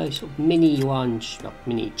like a sort of mini Yuan,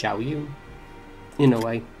 mini Zhao Yun, in a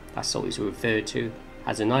way. That's always referred to.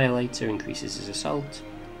 Has Annihilator, increases his assault,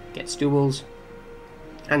 gets duels,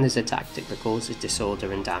 and there's a tactic that causes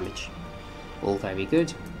disorder and damage. All very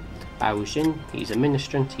good. Bao Xin, he's a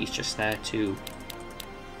ministrant, he's just there to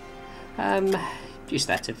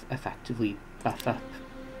effectively buff up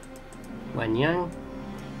Wen Yang.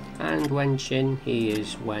 And Wen Qin, he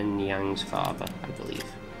is Wen Yang's father, I believe.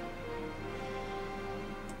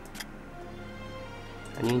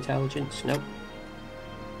 Any intelligence? Nope.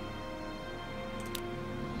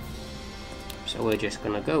 So we're just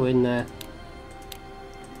gonna go in there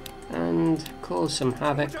and cause some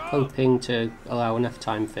havoc, hoping to allow enough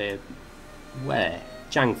time for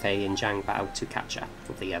Zhang Fei and Zhang Bao to catch up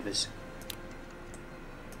with the others.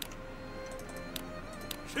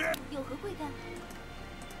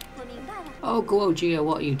 Oh, Lujiang,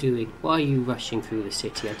 what are you doing? Why are you rushing through the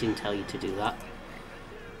city? I didn't tell you to do that.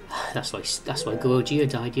 That's why Lujiang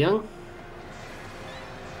died young.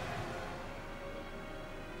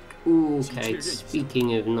 Okay,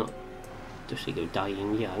 speaking of not just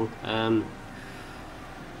dying young,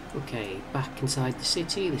 okay, back inside the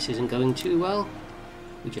city. This isn't going too well.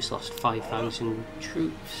 We just lost 5,000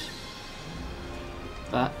 troops.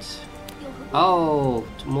 But oh,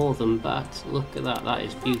 more than that. Look at that. That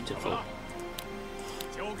is beautiful.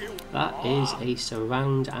 That is a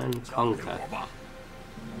surround and conquer.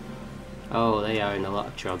 Oh, they are in a lot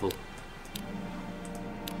of trouble.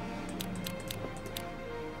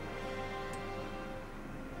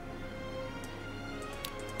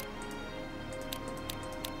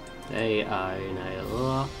 Bei are in a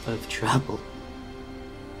lot of trouble.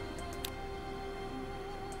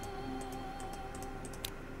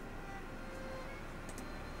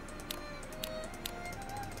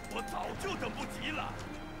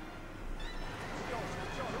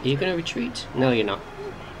 Are you going to retreat? No, you're not.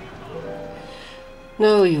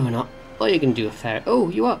 No, you're not. Or you're going to do a fair... Oh,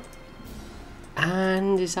 you are.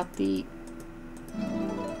 And is that the...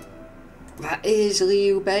 That is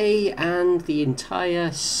Liu Bei and the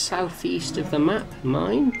entire southeast of the map.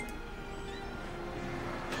 Mine?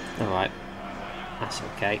 Alright. That's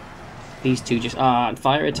okay. These two just... Ah,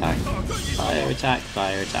 fire attack. Fire attack,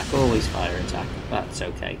 fire attack. Always fire attack. That's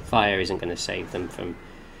okay. Fire isn't going to save them from...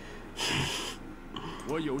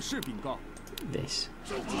 this.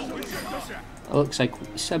 It looks like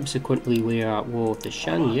subsequently we are at war with the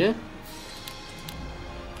Xinye.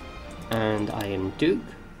 And I am Duke.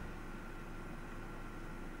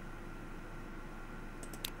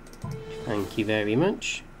 Thank you very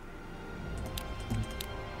much.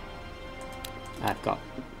 I've got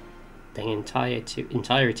the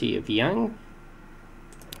entirety of Liang.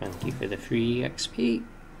 Thank you for the free XP.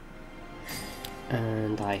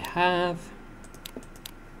 And I have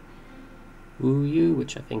Wu,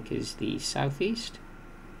 which I think is the southeast.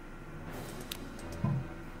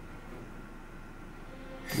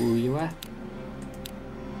 Wu.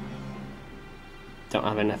 Don't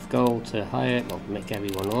have enough gold to hire it, well, make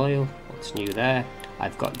everyone loyal. What's new there?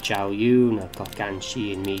 I've got Zhao Yun, I've got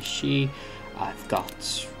Ganxi and Mishi. I've got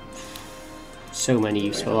so many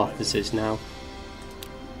useful officers now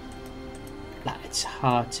that it's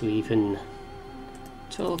hard to even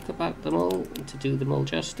talk about them all and to do them all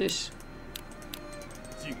justice.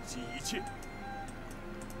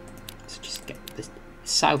 So just get the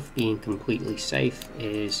south being completely safe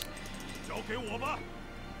is,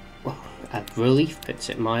 well, a relief, puts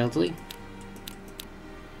it mildly.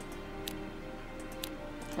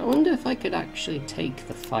 I wonder if I could actually take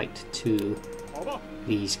the fight to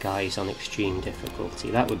these guys on extreme difficulty.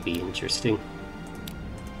 That would be interesting.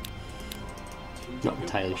 Not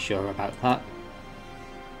entirely sure about that.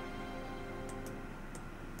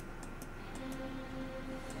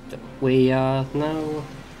 But we are now...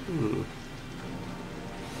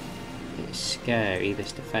 It's scary,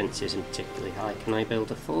 this defence isn't particularly high. Can I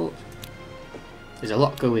build a fort? There's a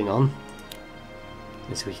lot going on,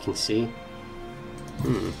 as we can see.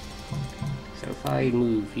 So if I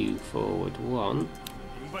move you forward one,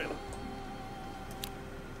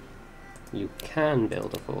 you can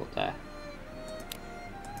build a fort there.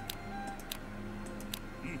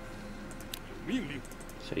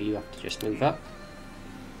 So you have to just move up.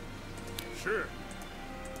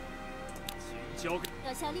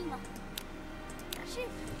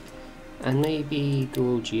 And maybe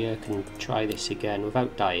Lujiang can try this again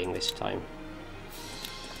without dying this time.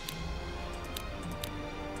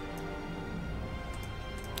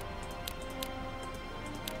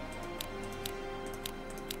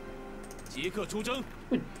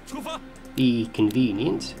 Would be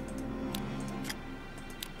convenient.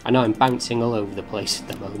 I know I'm bouncing all over the place at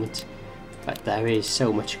the moment, but there is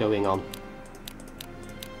so much going on.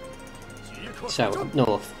 So, up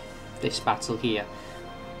north, this battle here.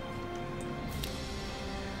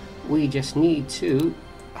 We just need to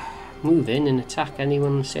move in and attack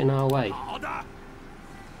anyone that's in our way.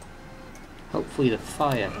 Hopefully the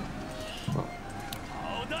fire... Well,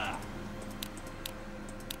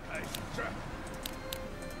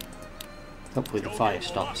 hopefully the fire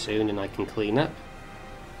stops soon and I can clean up.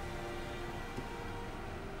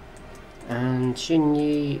 And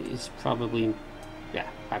Xinye is probably, yeah,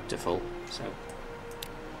 back to full. So,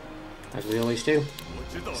 as we always do,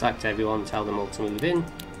 select everyone, tell them all to move in.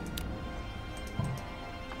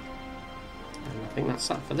 And I think that's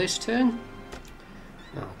that for this turn.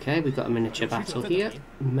 Okay, we've got a miniature battle here.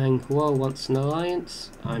 Meng Huo wants an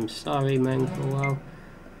alliance. I'm sorry, Meng Huo.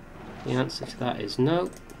 The answer to that is no.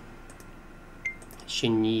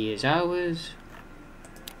 Xinye is ours.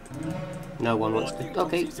 No one wants to...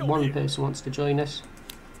 Okay, one person wants to join us.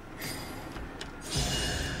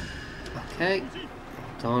 Okay,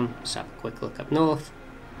 hold on. Let's have a quick look up north.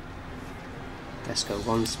 Let's go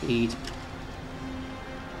 1 speed.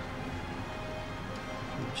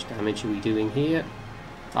 How much damage are we doing here?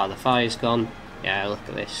 Oh, the fire's gone. Yeah, look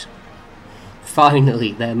at this.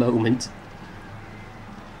 Finally, their moment.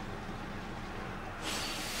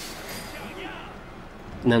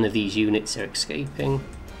 None of these units are escaping.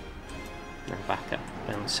 Now back up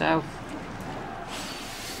down south.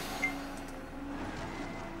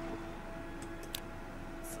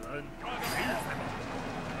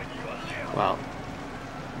 Well,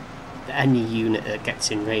 any unit that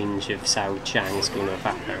gets in range of Cao Shuang is going to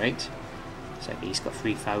evaporate. So he's got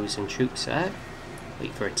 3,000 troops there.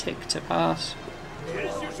 Wait for a tick to pass.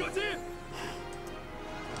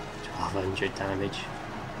 1200 damage.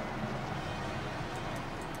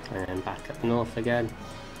 And then back up north again.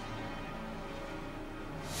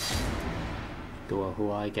 Guo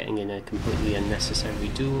Huai getting in a completely unnecessary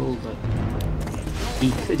duel that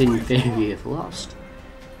he could in theory have lost.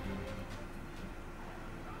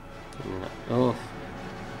 Oh,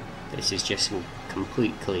 this is just a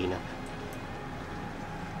complete cleanup.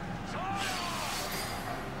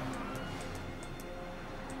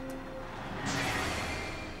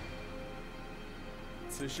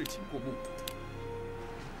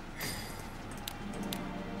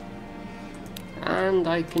 And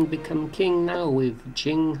I can become king now with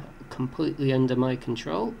Jing completely under my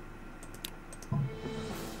control.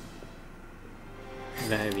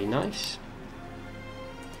 Very nice.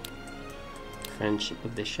 Friendship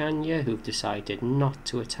of the Xinye, who've decided not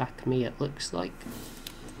to attack me, it looks like.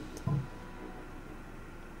 So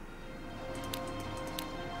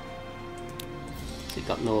we've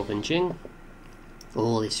got Northern Jing.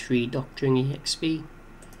 All this free doctrine EXP.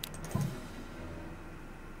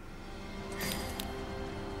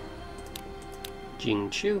 Jing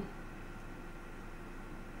Chu.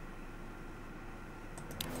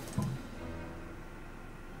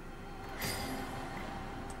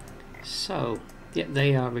 So, yeah,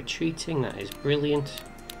 they are retreating, that is brilliant.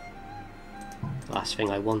 The last thing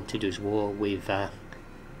I wanted was war with the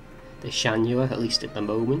Xinye, at least at the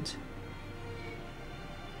moment.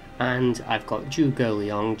 And I've got Zhuge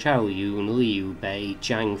Liang, Zhao Yun, Liu Bei,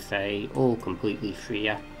 Zhang Fei, all completely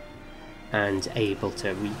free and able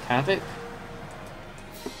to wreak havoc.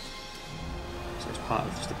 So it's part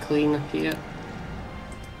of the cleanup here.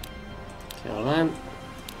 Kill them.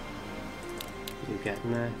 You get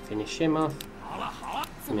in there, finish him off.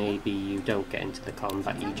 Maybe you don't get into the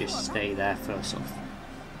combat, you just stay there for sort of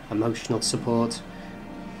emotional support.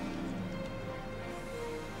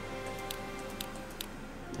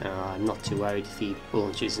 I'm not too worried if he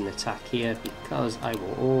launches an attack here because I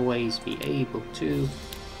will always be able to.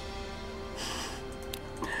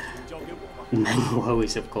 Meng Huo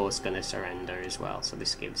is of course going to surrender as well, so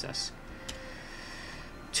this gives us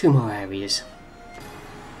 2 more areas.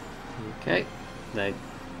 Okay, well,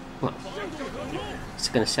 it's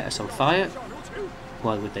going to set us on fire.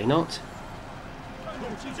 Why would they not?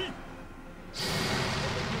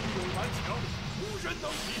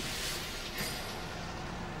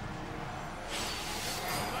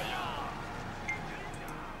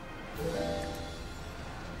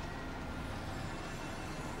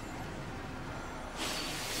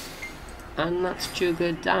 And that's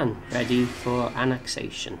Zhuge Dan, ready for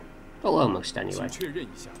annexation. Well, almost anyway.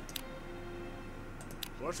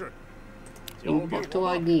 What do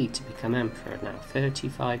I need to become emperor now?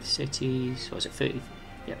 35 cities? Or was it 30?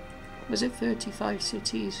 Yeah. Was it 35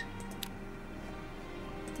 cities?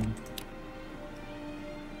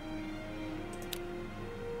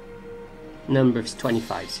 Number of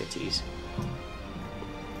 25 cities.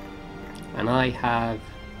 And I have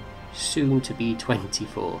soon to be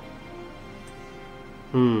 24.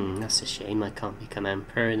 That's a shame I can't become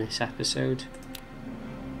emperor in this episode.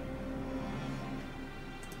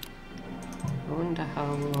 I wonder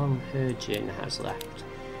how long her Jin has left.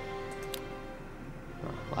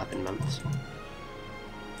 Oh, 11 months.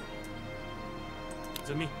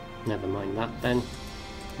 Never mind that then.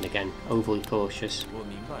 And again, overly cautious.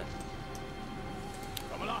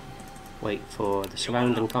 Wait for the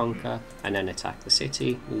surround and conquer, and then attack the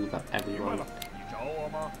city. Move up everyone.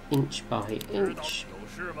 Inch by inch.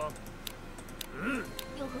 I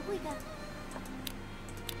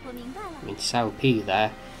mean, Cao Pi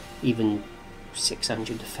there, even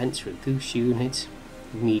 600 defense for a goose unit.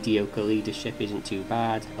 Mediocre leadership isn't too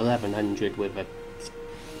bad. 1100 with a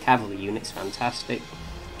cavalry unit's fantastic.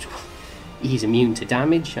 He's immune to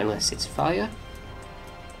damage unless it's fire.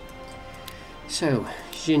 So,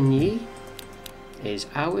 Xinye is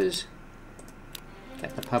ours.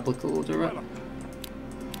 Get the public order up.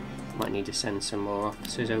 Might need to send some more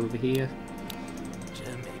officers over here.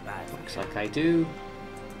 Looks like I do.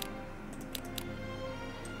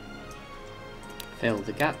 Fill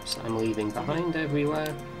the gaps I'm leaving behind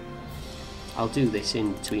everywhere. I'll do this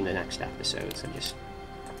in between the next episodes. I'm just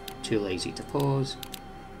too lazy to pause.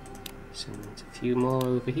 Send a few more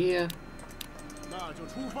over here.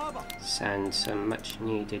 Send some much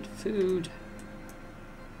needed food.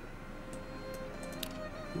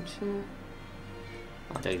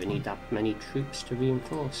 I don't even need that many troops to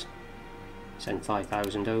reinforce. Send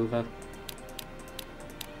 5,000 over.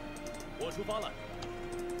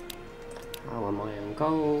 How am I on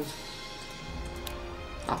gold?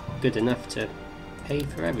 Oh, good enough to pay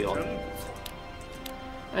for everyone.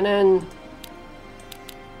 And then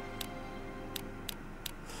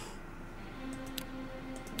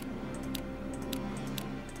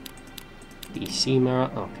the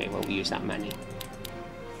Sima, okay, won't use that many.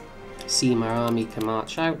 Sima army can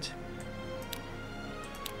march out.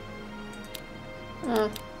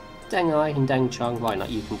 Deng Ai and Deng Chong, why not?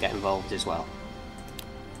 You can get involved as well.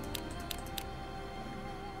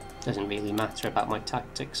 Doesn't really matter about my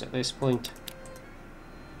tactics at this point.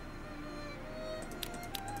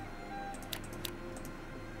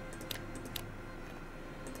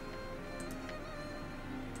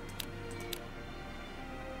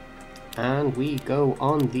 And we go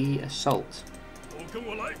on the assault.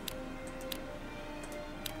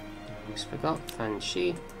 Almost forgot Fan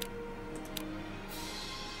Shi.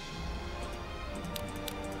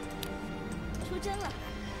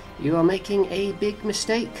 You are making a big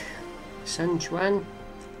mistake, Sun Quan.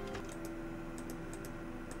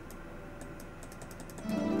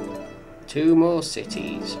 Two more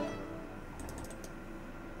cities.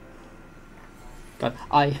 God,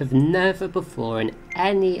 I have never before in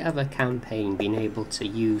any other campaign been able to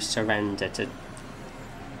use surrender to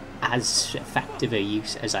as effective a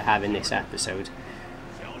use as I have in this episode.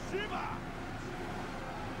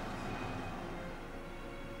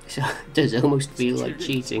 So it does almost feel like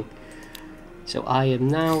cheating. So I am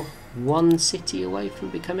now one city away from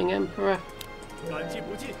becoming emperor.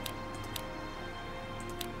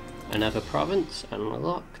 Another province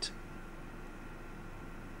unlocked.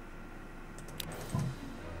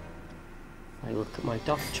 I look at my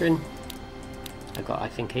doctrine. I got, I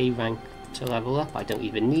think, A rank to level up. I don't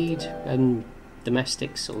even need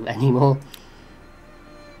domestics or anymore.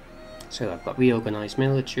 So I've got reorganised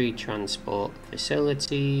military, transport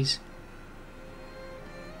facilities.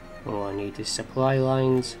 All I need is supply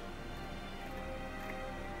lines.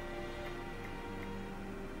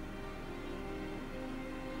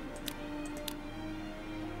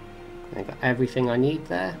 I got everything I need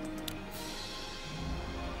there.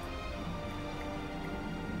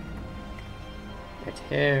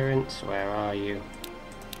 Adherents, where are you?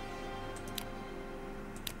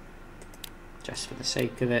 Just for the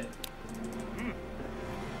sake of it.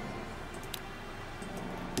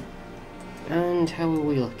 And how are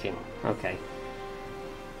we looking? Okay.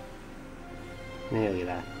 Nearly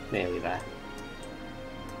there, nearly there.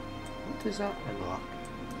 What does that unlock?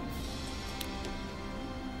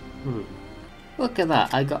 Look at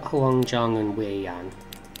that, I got Huangjong and Weiyan.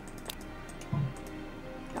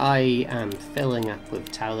 I am filling up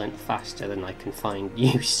with talent faster than I can find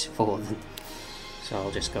use for them. So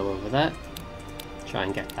I'll just go over there. Try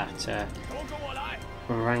and get that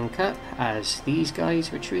rank up as these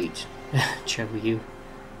guys retreat. Show you.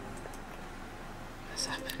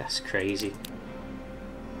 That's crazy.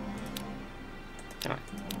 Right.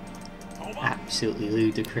 Absolutely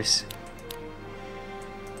ludicrous.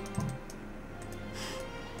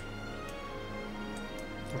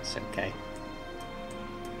 That's okay.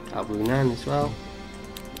 Runan as well.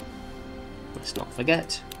 Let's not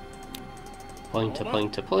forget. Point to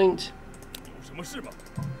point to point.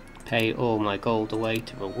 Pay all my gold away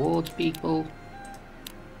to reward people.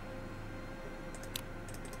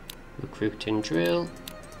 Recruit and drill.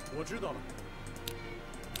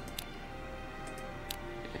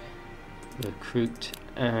 Recruit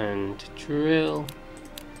and drill.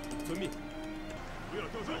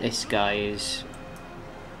 This guy is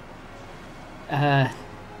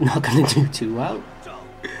not going to do too well.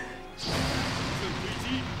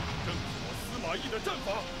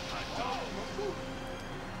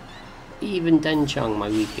 Even Denchong, my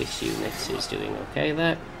weakest unit, is doing okay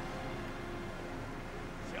there.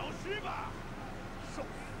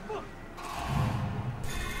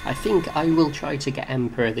 I think I will try to get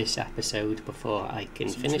Emperor this episode before I can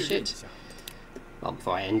finish it. Well,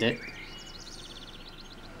 before I end it.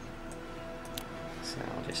 So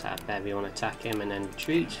I'll just have everyone attack him and then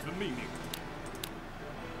retreat.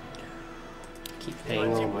 Keep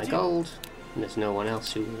paying all my gold. And there's no one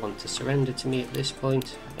else who will want to surrender to me at this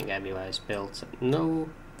point. I think everywhere is built up. No.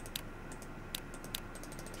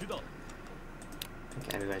 I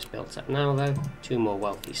think everywhere's built up now though. 2 more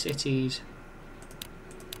wealthy cities.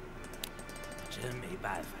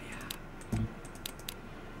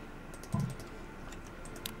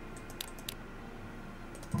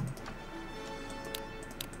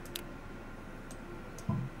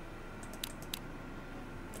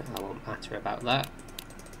 I won't matter about that.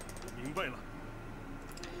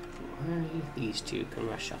 These two can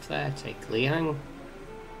rush off there, take Liang.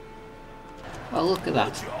 Oh, look at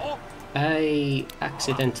that. A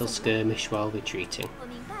accidental skirmish while retreating.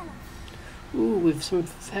 Ooh, with some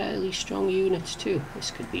fairly strong units too.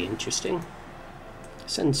 This could be interesting.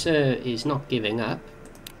 Sun Ce is not giving up.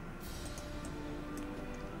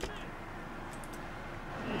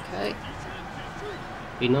 Okay.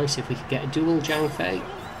 Be nice if we could get a dual Zhang Fei.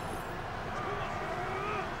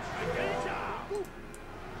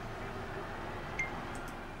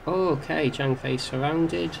 Okay, Zhang Fei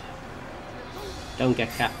surrounded. Don't get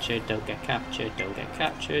captured, don't get captured, don't get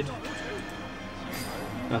captured.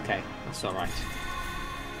 Okay, that's alright.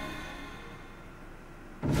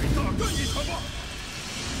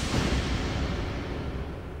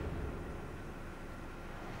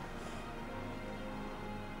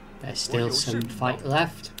 There's still some fight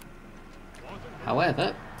left.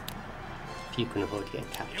 However, if you can avoid getting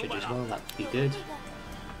captured as well, that would be good.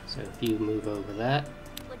 So if you move over there.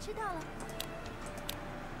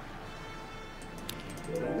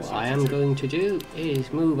 What I am going to do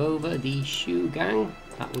is move over the Shu gang.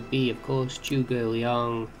 That would be, of course, Zhuge,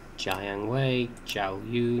 Liang, Jiang Wei, Zhao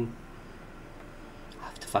Yun. I'll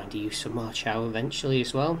have to find a use for Ma Chao eventually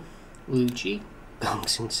as well. Luji, Gong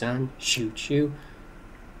Sun San, Shu Chu.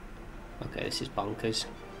 Okay, this is bonkers.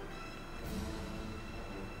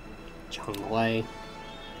 Zhang Wei.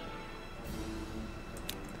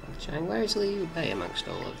 Where's Liu Bei amongst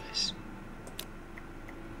all of this?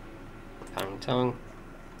 Pang Tong.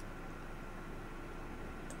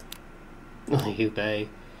 Liu Bei. I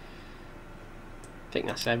think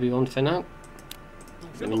that's everyone for now.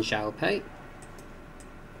 I'm in Zhao Pei.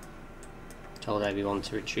 Told everyone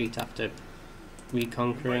to retreat after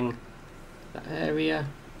reconquering that area.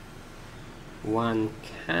 One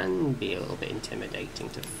can be a little bit intimidating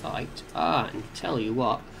to fight. And tell you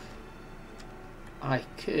what, I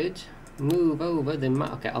could move over the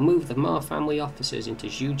Ma. Okay, I'll move the Ma family officers into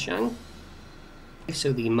Zhujiang.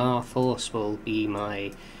 So the Ma force will be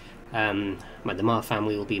my, the Ma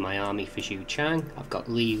family will be my army for Zhujiang. I've got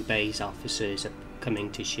Liu Bei's officers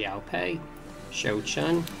coming to Xiaopei,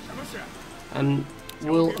 Shouchan, and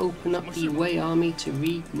we'll open up the Wei army to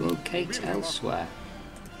relocate elsewhere.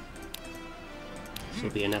 This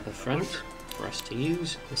will be another front for us to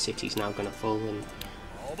use. The city's now going to fall in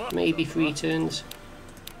maybe 3 turns.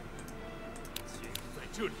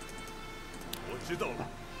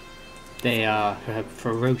 They are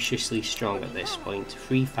ferociously strong at this point.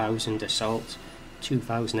 3,000 assault,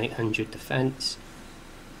 2,800 defense,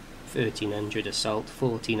 1,300 assault,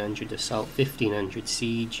 1,400 assault, 1,500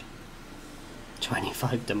 siege,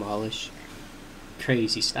 25 demolish.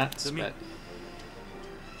 Crazy stats, but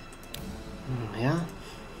yeah,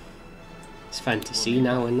 it's fun to see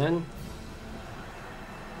now and then.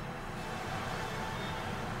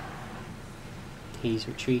 He's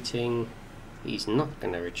retreating. He's not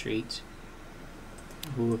going to retreat.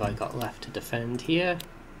 Who have I got left to defend here?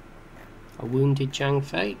 A wounded Zhang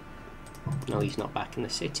Fei. No, he's not back in the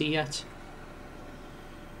city yet.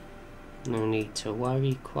 No need to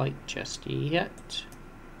worry quite just yet.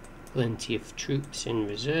 Plenty of troops in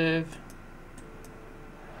reserve.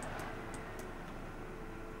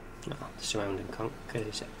 No, the surrounding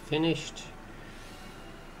conquers are finished.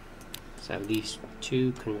 So these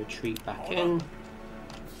two can retreat back in.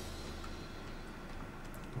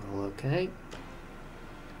 All okay.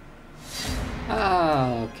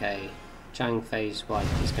 Okay. Zhang Fei's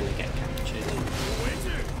wife is going to get captured.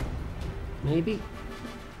 Maybe?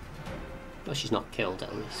 Well, she's not killed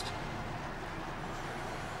at least.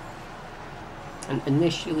 And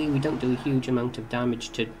initially we don't do a huge amount of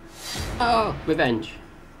damage to... Oh! Revenge!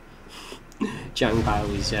 Zhang Bao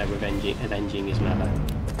is avenging his mother.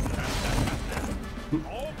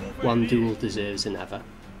 One duel deserves another.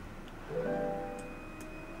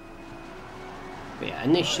 But yeah,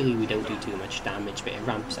 initially we don't do too much damage, but it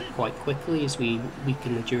ramps up quite quickly as we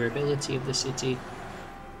weaken the durability of the city.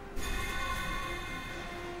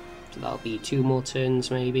 So that'll be 2 more turns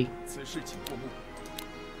maybe.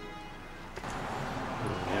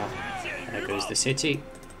 Yeah, there goes the city.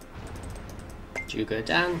 Zhuge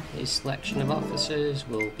Dan, his selection of officers,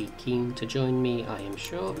 will be keen to join me, I am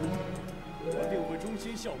sure.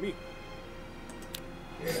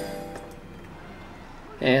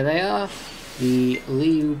 Here they are, the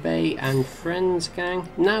Liu Bei and Friends gang,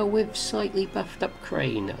 now with slightly buffed up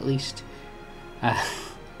Crane, at least.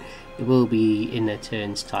 It will be in a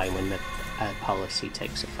turn's time when the policy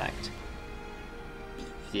takes effect.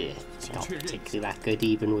 Yeah, it's not particularly that good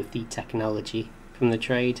even with the technology from the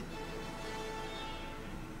trade.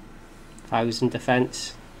 1,000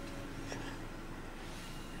 defense.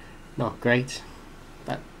 Not great,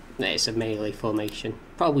 but it's a melee formation.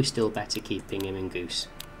 Probably still better keeping him in Goose.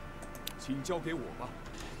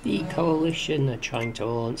 The coalition are trying to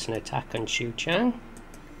launch an attack on Lujiang.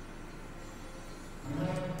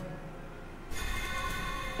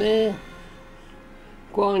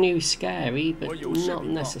 Guan Yu's scary, but not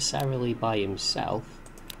necessarily by himself.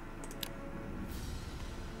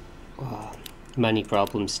 Oh, many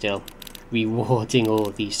problems still. Rewarding all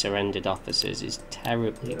of these surrendered officers is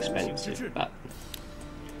terribly expensive, but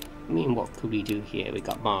I mean, what could we do here? We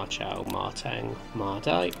got Ma Chao, Ma Teng, Ma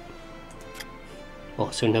Dai.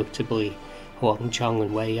 Also notably Huang Zhong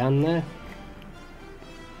and Wei Yan there.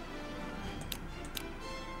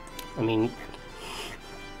 I mean,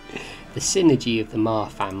 the synergy of the Ma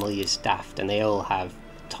family is daft, and they all have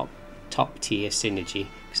top tier synergy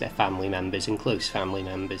because they're family members and close family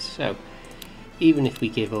members. So even if we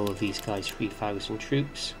give all of these guys 3,000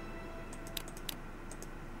 troops,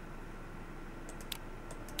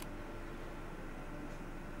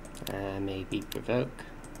 maybe provoke.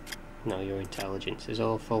 No, your intelligence is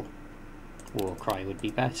awful. War cry would be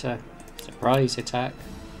better. Surprise attack.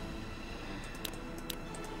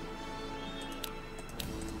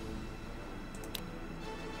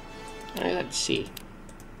 Right, let's see.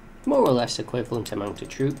 More or less equivalent amount of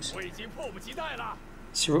troops.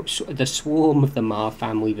 The swarm of the Ma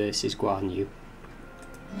family versus Guan Yu.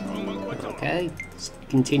 Okay,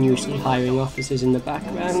 continuously hiring officers in the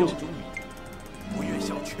background.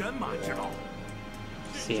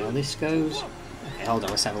 See how this goes. Okay, hold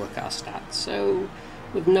on, let's have a look at our stats. So,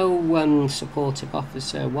 with no supportive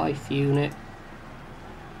officer, wife unit,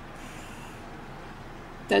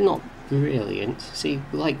 they're not brilliant. See,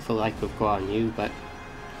 like for like with Guan Yu, but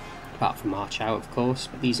apart from Ma Chao, of course,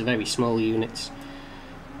 but these are very small units.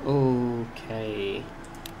 Okay,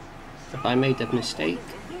 have I made a mistake?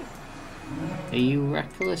 Are you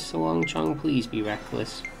reckless, Wang Chong? Please be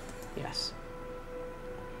reckless. Yes.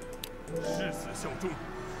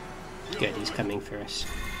 Good, he's coming for us.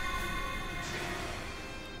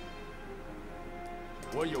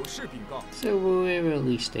 So we're at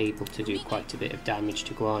least able to do quite a bit of damage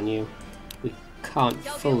to Guan Yu. We can't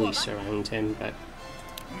fully surround him, but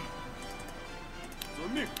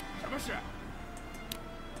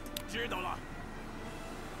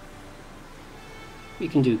we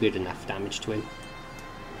can do good enough damage to him.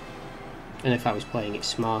 And if I was playing it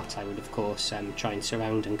smart, I would of course try and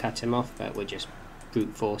surround and cut him off, but we're just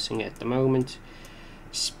brute forcing it at the moment.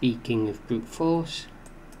 Speaking of brute force,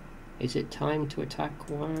 is it time to attack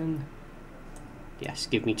Wan? Yes,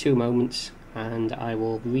 give me 2 moments and I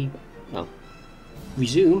will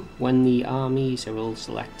resume when the armies are all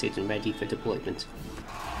selected and ready for deployment.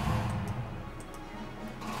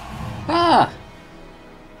 Ah!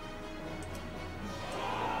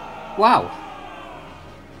 Wow!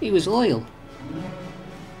 He was loyal.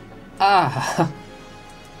 Ah!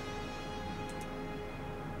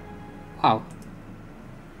 Wow.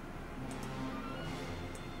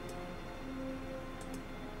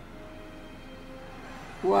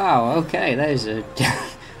 Wow, okay, there's a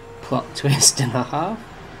plot twist and a half.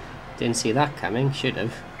 Didn't see that coming, should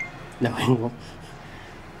have. Knowing what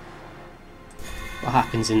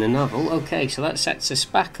happens in the novel. Okay, so that sets us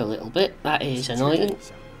back a little bit. That is annoying.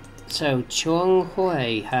 So, Chuang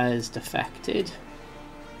Hui has defected.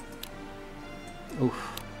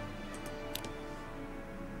 Oof.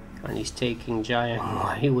 And he's taking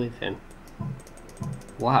Jiang Wei with him.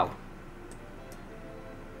 Wow.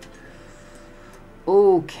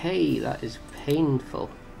 Okay, that is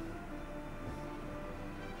painful.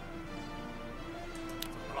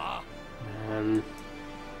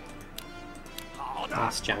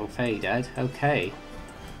 That's Zhang Fei dead. Okay.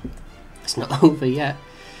 It's not over yet.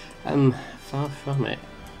 Far from it.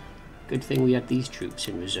 Good thing we had these troops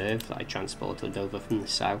in reserve that I transported over from the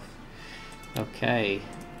south. Okay.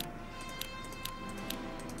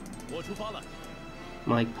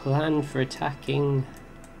 My plan for attacking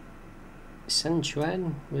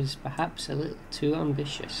Sunchuan was perhaps a little too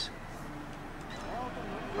ambitious.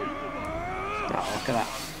 Oh, look at that.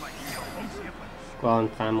 Guan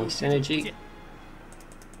family synergy.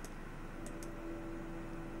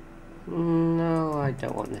 No, I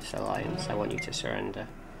don't want this alliance. I want you to surrender.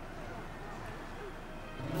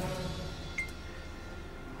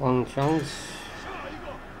 Wang Chong's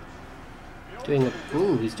doing a...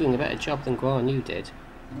 Ooh, he's doing a better job than Guan Yu did.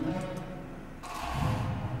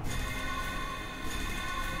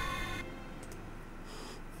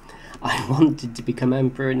 I wanted to become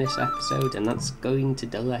emperor in this episode, and that's going to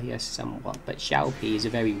delay us somewhat, but Xiaopi is a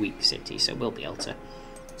very weak city, so we'll be able to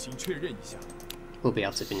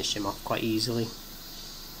finish him off quite easily.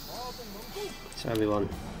 So everyone,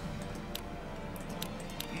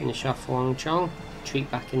 finish off Wang Chong, retreat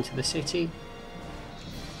back into the city,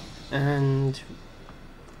 and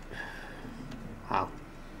Wow.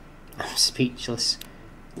 I'm speechless.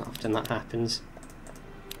 Not often that happens.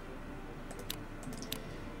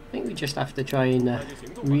 I think we just have to try and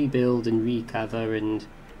rebuild and recover and...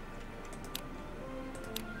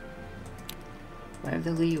 Where have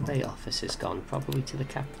the Liu Bei officers gone? Probably to the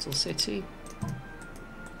capital city?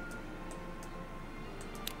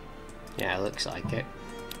 Yeah, looks like it.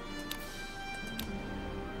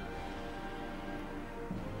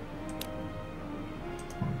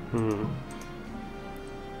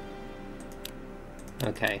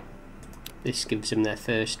 Okay. This gives them their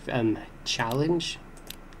first challenge.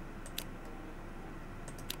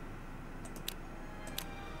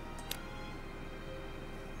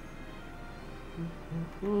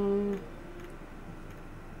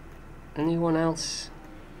 Anyone else?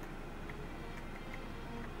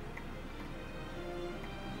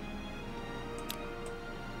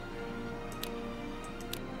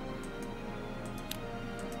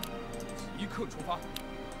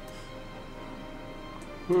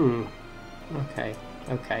 Okay.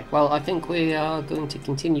 Okay. Well, I think we are going to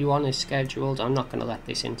continue on as scheduled. I'm not going to let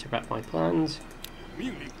this interrupt my plans.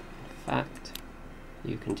 In fact,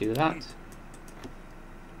 you can do that.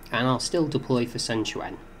 And I'll still deploy for Sun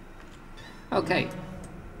Quan. Okay.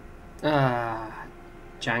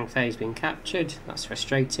 Zhang Fei's been captured. That's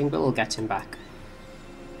frustrating, but we'll get him back.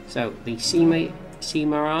 So, the Sima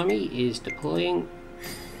army is deploying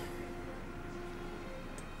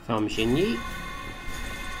from Xinye.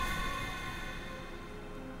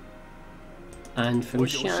 And from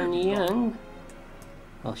Xianyang,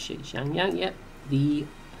 yep, the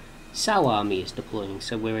Zhao army is deploying,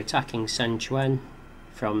 so we're attacking Sun Quan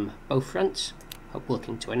from both fronts,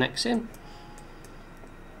 looking to annex him.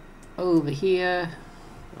 Over here,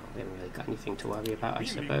 oh, we haven't really got anything to worry about, I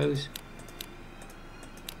suppose.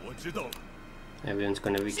 Everyone's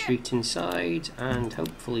going to retreat inside, and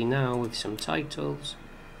hopefully now with some titles.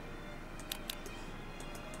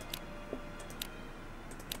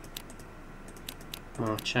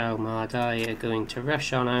 Ma Chao, Ma Dai are going to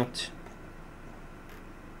rush on out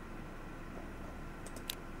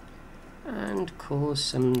and cause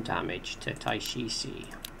some damage to Taishi Si.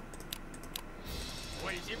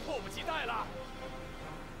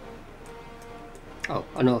 Oh,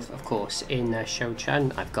 and of course in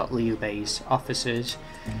Shouchan I've got Liu Bei's officers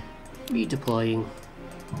redeploying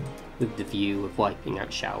with the view of wiping out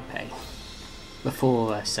Xiao Pei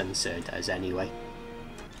before Sun Ce does anyway.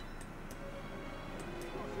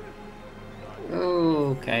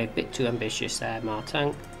 Okay, a bit too ambitious there,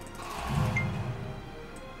 Martang.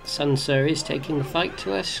 Sun Ce is taking the fight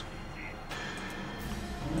to us.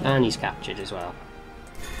 And he's captured as well.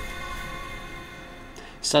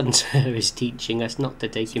 Sun Ce is teaching us not to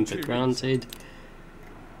take him for granted.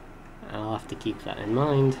 I'll have to keep that in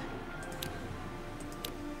mind.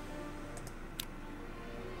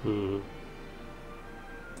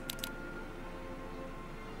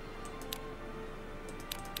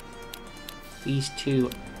 These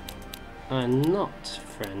two are not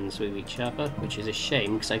friends with each other, which is a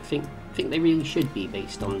shame because I think they really should be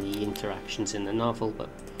based on the interactions in the novel, but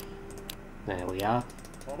there we are.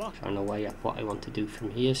 Trying to weigh up what I want to do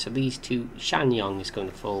from here. So these two, Shanyang is going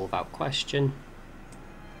to fall without question.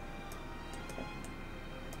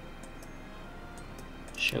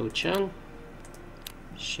 Shouchan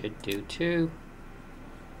should do too.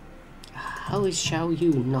 How has Xiao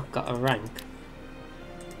Yu not got a rank?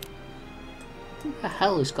 Who the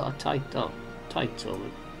hell has got a title?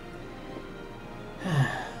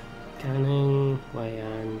 Canning,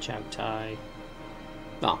 Weian, Zhao Tai.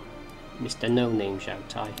 Oh, Mr. No Name Zhao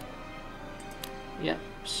Tai. Yep,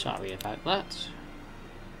 sorry about that.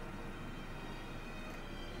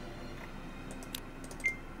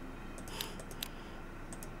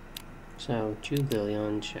 So, Zhuge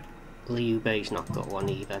Liang, Liu Bei's not got one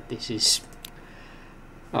either. This is...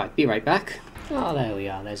 Alright, be right back. Oh, there we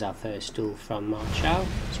are. There's our first duel from Ma Chao.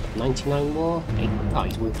 He's got 99 war. Oh,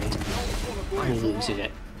 he's wounded. And he loses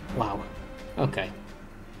it. Wow. Okay.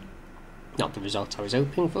 Not the result I was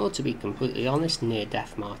hoping for, to be completely honest. Near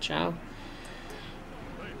death Ma Chao.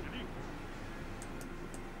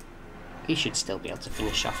 He should still be able to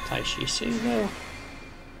finish off Taishi Si though.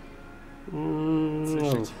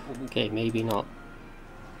 Okay, maybe not.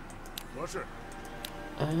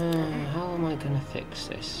 How am I going to fix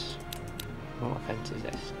this? What offense is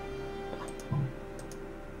this?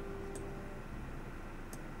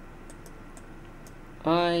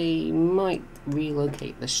 I might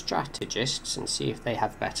relocate the strategists and see if they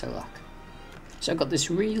have better luck. So I've got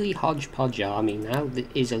this really hodgepodge army now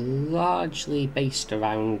that is largely based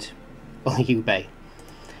around Liu Bei.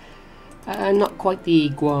 Not quite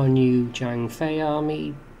the Guan Yu Zhang Fei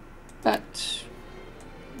army, but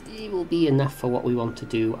it will be enough for what we want to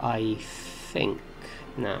do, I think.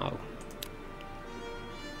 Now,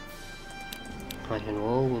 iron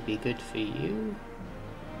wall will be good for you.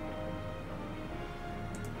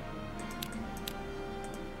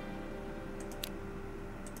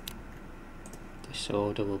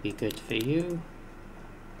 Disorder will be good for you.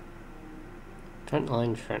 Front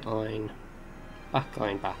line, back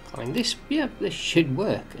line. This should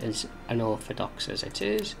work as unorthodox as it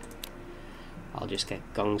is. I'll just get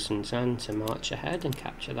Gongs and Zan to march ahead and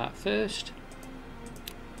capture that first.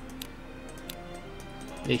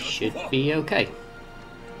 This should be okay.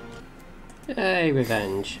 Hey,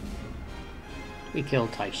 revenge. We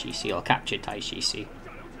killed Taishisi, or captured Taishisi.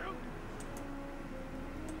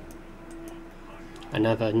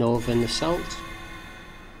 Another northern assault.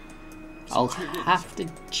 I'll have to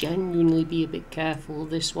genuinely be a bit careful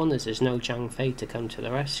of this one, as there's no Zhang Fei to come to the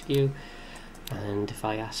rescue. And if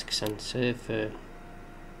I ask Sensor for...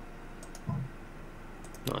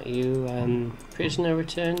 not you, prisoner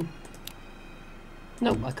return?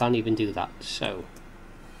 Nope, I can't even do that, so...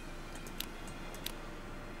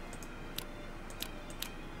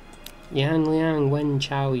 Yan Liang, Wen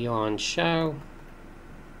Chao, Yuan Shao.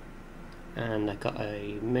 And I got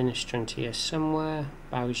a ministrant here somewhere,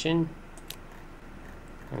 Bao Xin.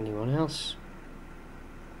 Anyone else?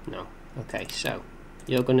 No. Okay, so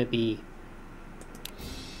you're going to be...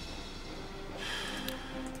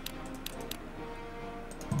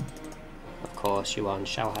 Of course, Yuan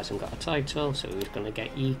Shao hasn't got a title, so he's going to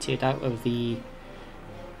get yeeted out of the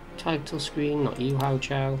title screen, not you, Hao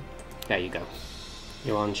Chao. There you go.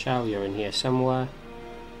 Yuan Shao, you're in here somewhere.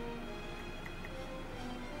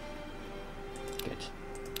 Good.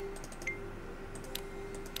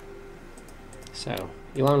 So,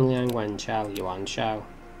 Yuan Liang, Wen Chao, Yuan Shao.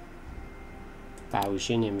 Bao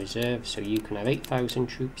Xin in reserve, so you can have 8,000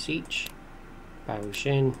 troops each. Bao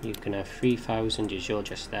Xin, you can have 3,000 as you're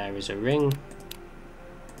just there as a ring.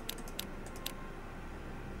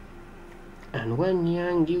 And Wen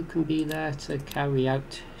Yang, you can be there to carry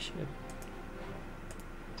out...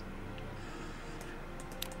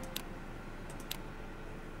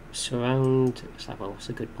 surround... well, what's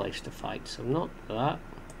a good place to fight? So not that.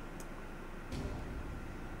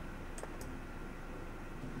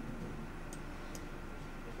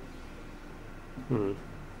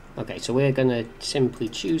 Okay, so we're gonna simply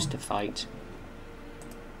choose to fight.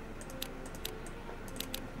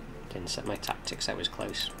 Didn't set my tactics, that was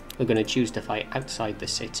close. We're gonna choose to fight outside the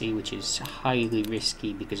city, which is highly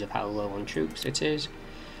risky because of how low on troops it is.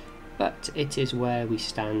 But it is where we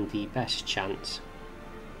stand the best chance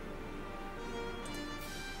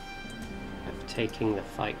of taking the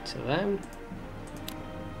fight to them.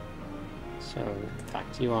 So, in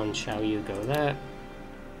fact, Yuan Shao, you go there.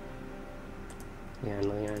 Yan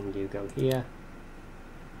Liang, you go here.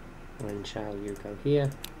 Wen Chao, you go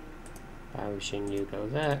here. Bao Xin, you go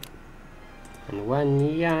there. And Wen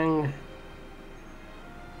Yang,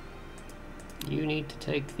 you need to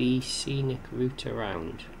take the scenic route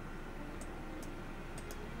around.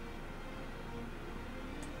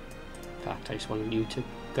 In fact, I just want you to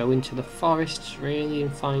go into the forests really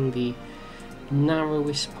and find the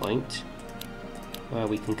narrowest point where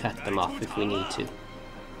we can cut them off if we need to.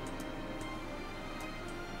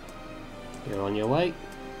 You're on your way.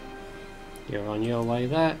 You're on your way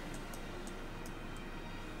there.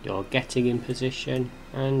 You're getting in position,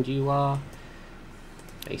 and you are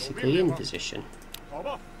basically in position.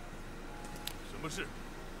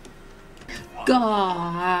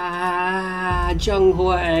 God, Zhang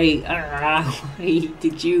Hui! Why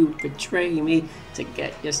did you betray me to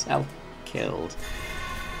get yourself killed?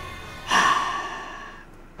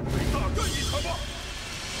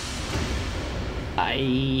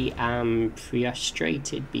 I am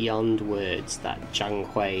frustrated beyond words that Zhang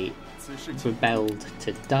Hui rebelled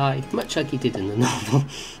to die, much like he did in the novel.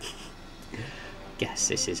 Guess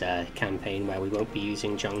this is a campaign where we won't be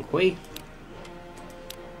using Zhang Hui.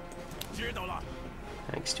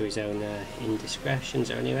 Thanks to his own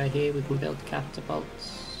indiscretions. Are anywhere here we can build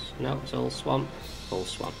catapults? No, it's all swamp. All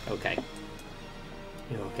swamp, okay.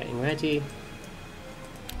 You're getting ready.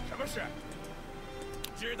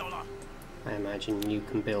 I imagine you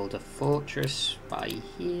can build a fortress by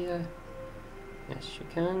here. Yes, you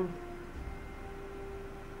can.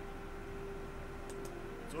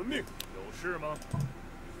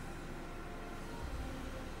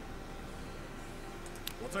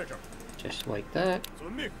 Just like that.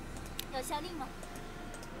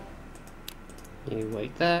 You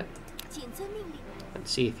wait there.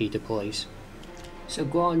 Let's see if he deploys. So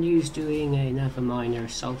Guan Yu's doing another minor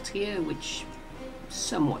assault here, which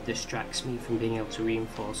somewhat distracts me from being able to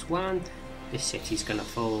reinforce Wan. This city's gonna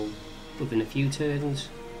fall within a few turns.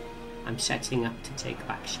 I'm setting up to take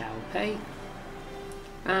back Xiao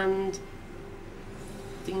and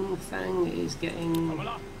Ding Feng is getting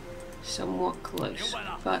somewhat close,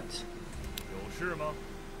 but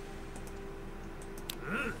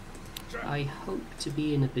I hope to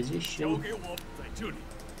be in a position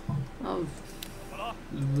of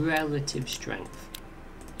relative strength.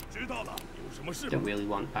 Don't really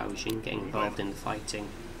want Bao Jing getting involved in the fighting,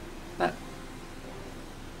 but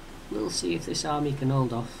we'll see if this army can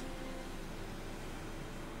hold off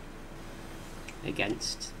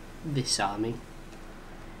against this army.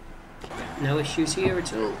 No issues here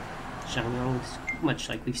at all. Xiangyong's much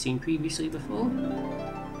like we've seen previously before.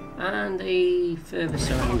 And a further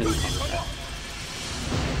surround and conquer.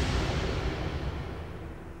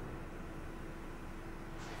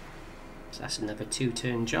 So that's another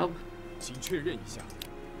 2-turn job.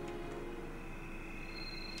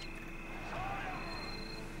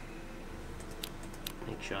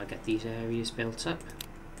 Make sure I get these areas built up.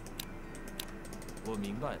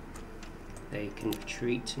 They can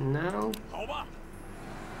retreat now.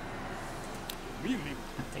 I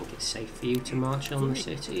think it's safe for you to march on the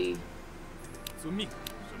city.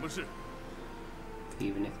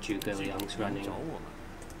 Even if Zhuge Liang's running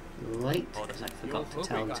late, because I forgot to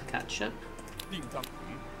tell him to catch up.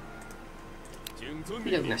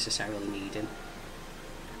 We don't necessarily need him.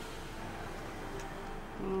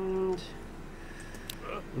 And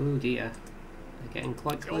oh dear, they're getting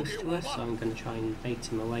quite close to us, so I'm going to try and bait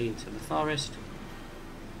him away into the forest.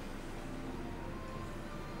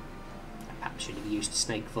 I perhaps should have used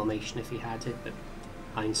snake formation if he had it, but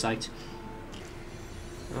hindsight.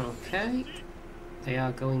 Okay, they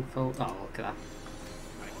are going for... oh, look at that.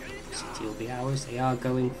 City will be ours. They are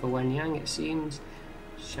going for Wenyang, it seems.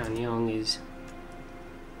 Shanyong is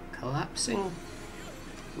collapsing.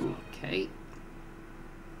 Okay.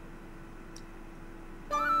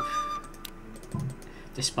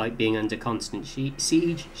 Despite being under constant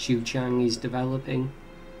siege, Xuchang is developing.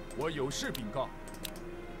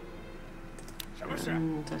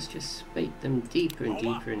 And let's just bait them deeper and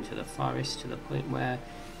deeper into the forest to the point where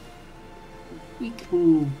we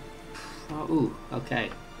can... oh, okay.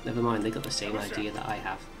 Never mind, they got the same idea that I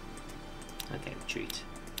have. Okay, retreat.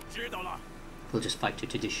 We'll just fight a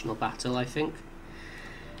traditional battle, I think.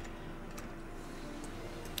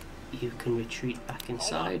 You can retreat back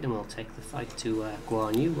inside and we'll take the fight to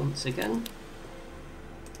Guan Yu once again.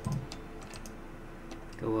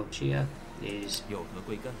 Guo Jia is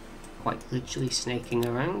quite literally snaking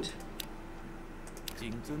around.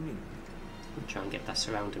 I'll try and get that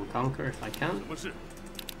surround and conquer if I can.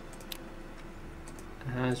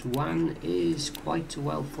 As Wan is quite a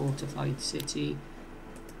well fortified city.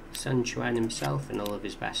 Sun Quan himself and all of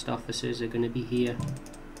his best officers are going to be here.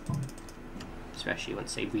 Especially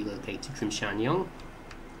once they've relocated from Shanyong.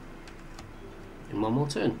 In one more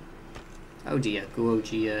turn. Oh dear, Guo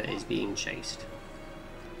Jia is being chased.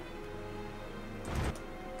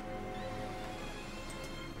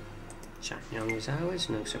 Shanyong is ours,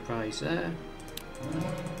 no surprise there.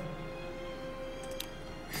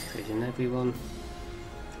 Prison everyone.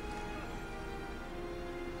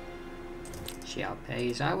 Xiao Bei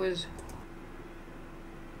is ours.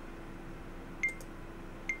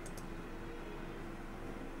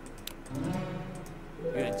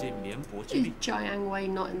 Is Jiang Wei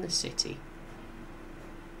not in the city?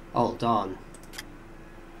 Hold on.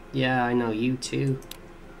 Yeah, I know, you too.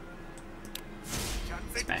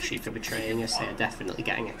 Especially for betraying us, they're definitely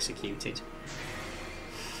getting executed.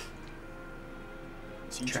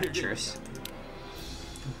 Treacherous.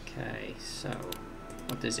 Okay, so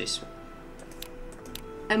what does this...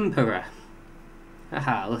 Emperor!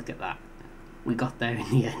 Haha, look at that. We got there in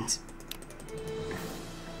the end.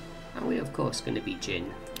 And we're of course going to be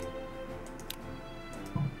Jin.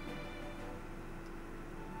 Oh,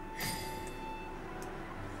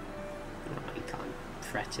 you can't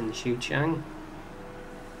threaten the Xuchang.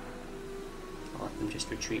 I'll let them just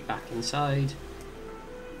retreat back inside.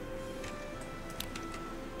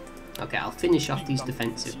 Okay, I'll finish off these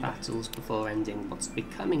defensive battles before ending what's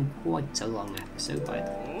becoming quite a long episode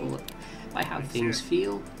by how things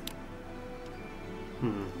feel.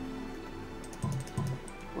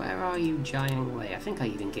 Where are you, Jiang Wei? I think I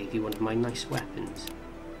even gave you one of my nice weapons.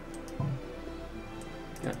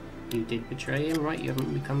 You did betray him, right? You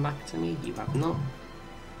haven't come back to me? You have not.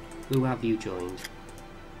 Who have you joined?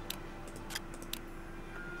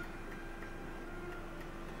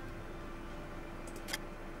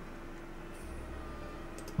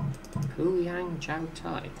 Liang Zhao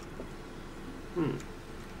Tai.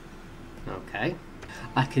 Okay.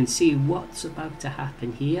 I can see what's about to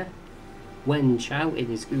happen here. Wen Chao in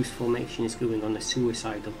his goose formation is going on a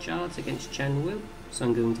suicidal charge against Chen Wu, so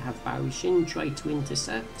I'm going to have Bao Xin try to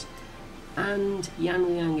intercept. And Yan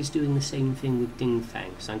Liang is doing the same thing with Ding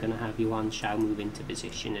Feng, so I'm going to have Yuan Shao move into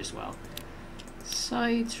position as well.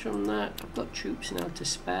 Aside from that, I've got troops now to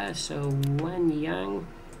spare, so Wen Yang,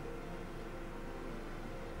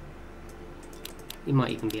 he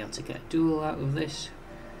might even be able to get a duel out of this.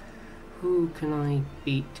 Who can I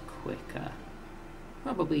beat quicker?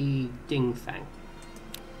 Probably Ding Feng.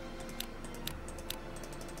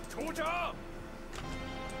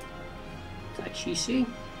 Actually, see?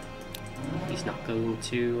 He's not going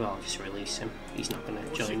to. I'll just release him. He's not going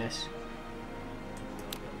to join us.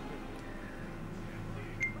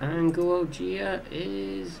 And Guo Jia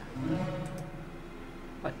is.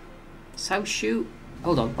 What? Cao Shu?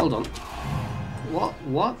 Hold on, hold on. What?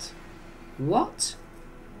 What? What?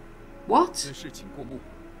 What?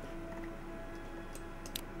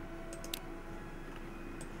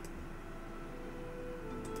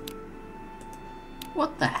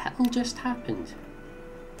 What the hell just happened?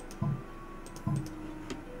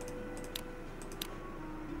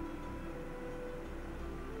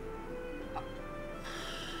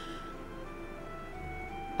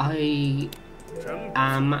 I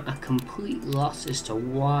am at a complete loss as to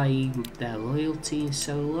why their loyalty is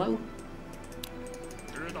so low.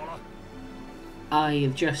 I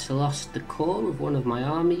have just lost the core of one of my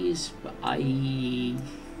armies, but I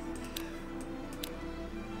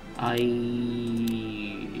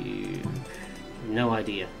no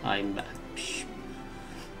idea. I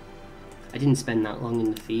didn't spend that long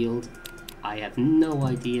in the field. I have no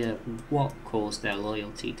idea what caused their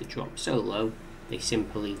loyalty to drop so low. They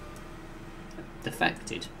simply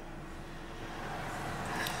defected.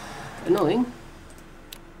 Annoying.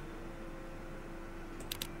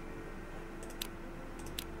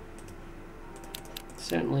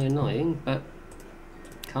 Certainly annoying, but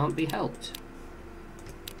can't be helped.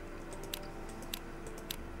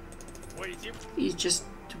 He's just...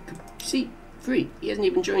 see, free. He hasn't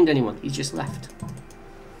even joined anyone. He's just left.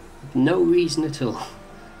 No reason at all.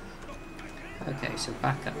 Okay, so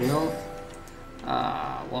back up north.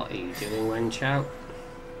 What are you doing, Wen Chao?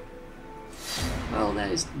 Well,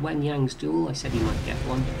 there's Wen Yang's duel. I said he might get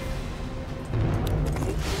one.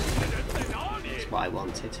 That's what I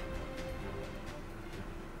wanted.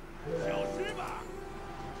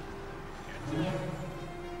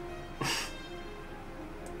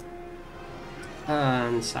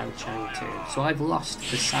 And Cao Chang too. So I've lost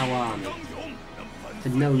the Cao army for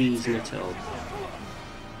no reason at all.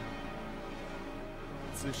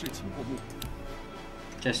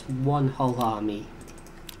 Just one whole army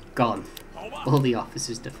gone. All the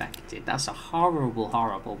officers defected. That's a horrible,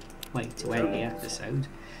 horrible way to end the episode.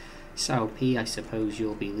 Cao Pi, I suppose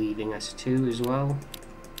you'll be leaving us too as well.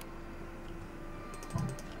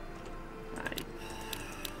 Right.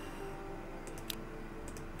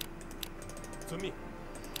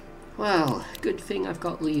 Well, good thing I've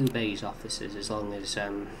got Liu Bei's officers, as long as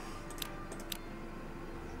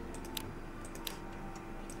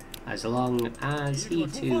he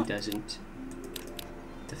too doesn't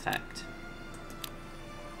defect.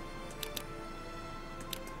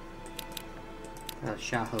 Well,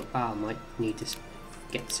 Xiahou Ba might need to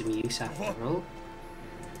get some use after all.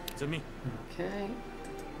 Okay.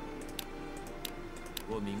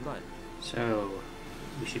 So,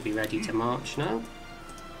 we should be ready to march now.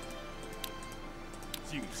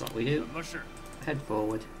 That's what we do. Head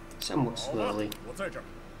forward, somewhat slowly.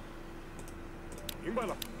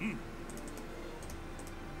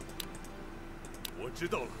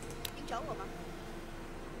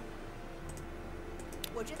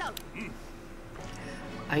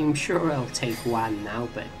 I'm sure I'll take Wan now,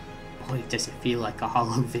 but boy, does it feel like a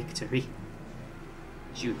hollow victory.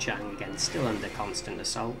 Zhujiang again, still under constant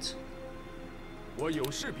assault.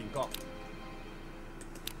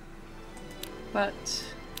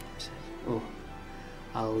 But oh,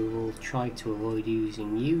 I will try to avoid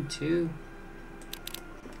using you two.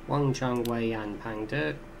 Wang Zhangwei and Pang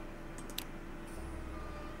De.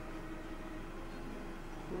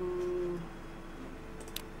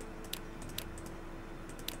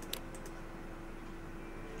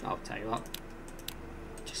 I'll tell you what,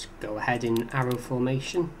 just go ahead in arrow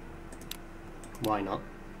formation. Why not?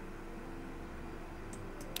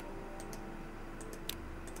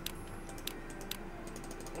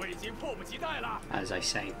 As I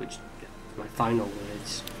say, which my final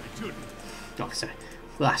words, oh sorry,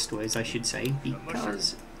 last words I should say,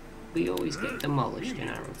 because we always get demolished in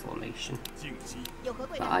arrow formation.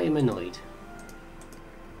 But I am annoyed,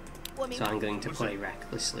 so I'm going to play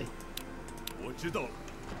recklessly.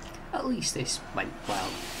 At least this went well.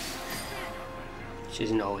 which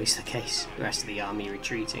isn't always the case. The rest of the army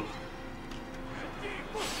retreating.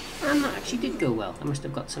 And that actually did go well. I must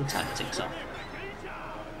have got some tactics off.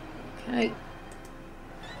 Okay.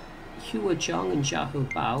 Lujiang and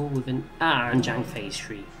Zhao with an... and Zhang Fei's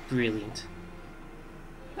free. Brilliant.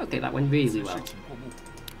 Okay, that went really well.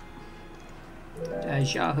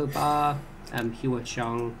 Zhao,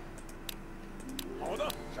 Lujiang,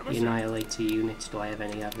 the Annihilator units. Do I have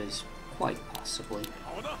any others? Quite possibly.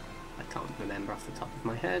 I can't remember off the top of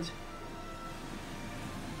my head.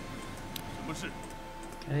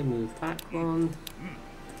 Okay, move back one.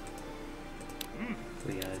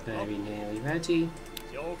 We are very nearly ready.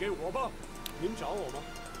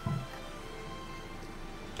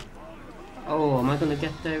 Oh, am I going to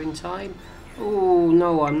get there in time? Oh,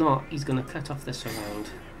 no, I'm not. He's going to cut off the surround.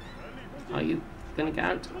 Are you going to get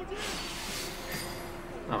out?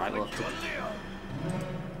 Alright, we'll have to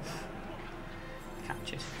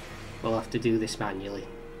catch it. We'll have to do this manually.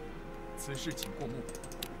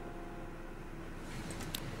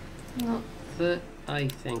 Not that I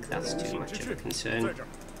think that's too much of a concern.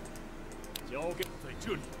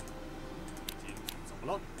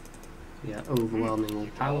 We are overwhelmingly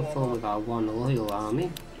powerful with our one loyal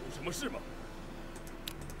army.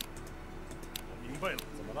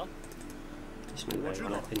 Just move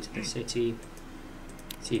everyone up into the city.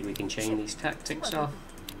 See if we can chain these tactics off.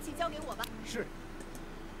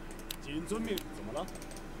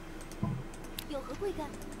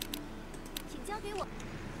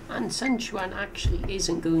 And Zhang Fei actually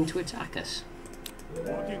isn't going to attack us.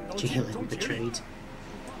 Jailing betrayed.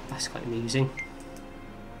 That's quite amusing.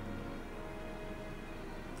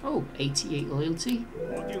 Oh, 88 loyalty.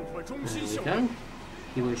 There we go.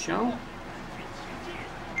 Liu Biao.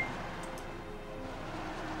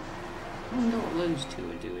 I wonder what those two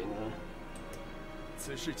are doing there.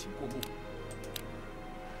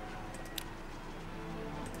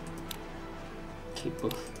 Keep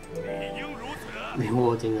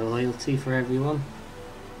rewarding the loyalty for everyone.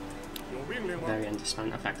 Very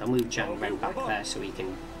understanding. In fact, I'll move Zhang Ren back there so he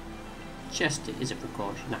can, just as a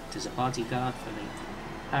precaution, act as a bodyguard for the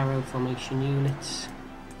arrow formation units.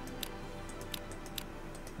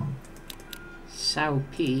 Cao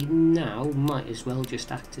Pi now might as well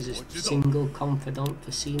just act as a single confidant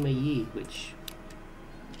for Sima Yi, which...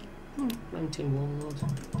 Mountain Warlord.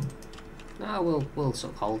 No, we'll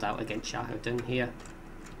sort of hold out against Zhao Dun here.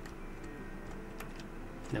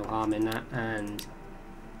 No harm in that. And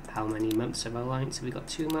how many months of alliance have we got?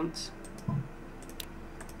 2 months?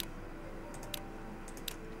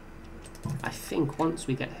 I think once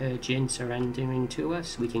we get her Jin surrendering to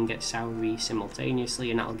us, we can get Cao Ri simultaneously,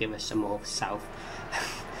 and that'll give us some more South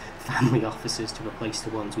family officers to replace the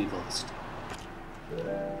ones we've lost.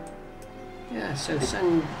 Yeah, so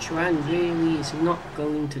Zhang Fei really is not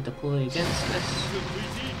going to deploy against us.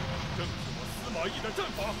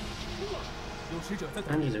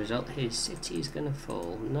 And as a result, his city is going to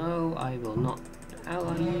fall. No, I will not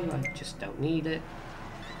ally you, I just don't need it.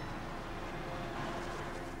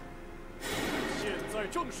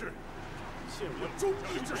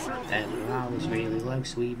 Their morale is really low,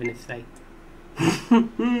 so even if they...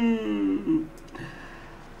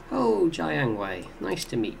 Oh, Jiang Wei, nice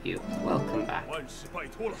to meet you. Welcome back.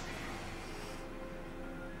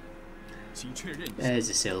 There's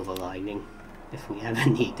a silver lining, if we ever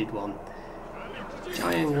needed one.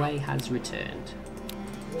 Jiang Wei has returned.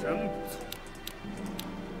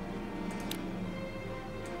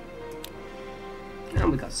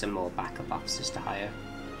 And we got some more backup officers to hire.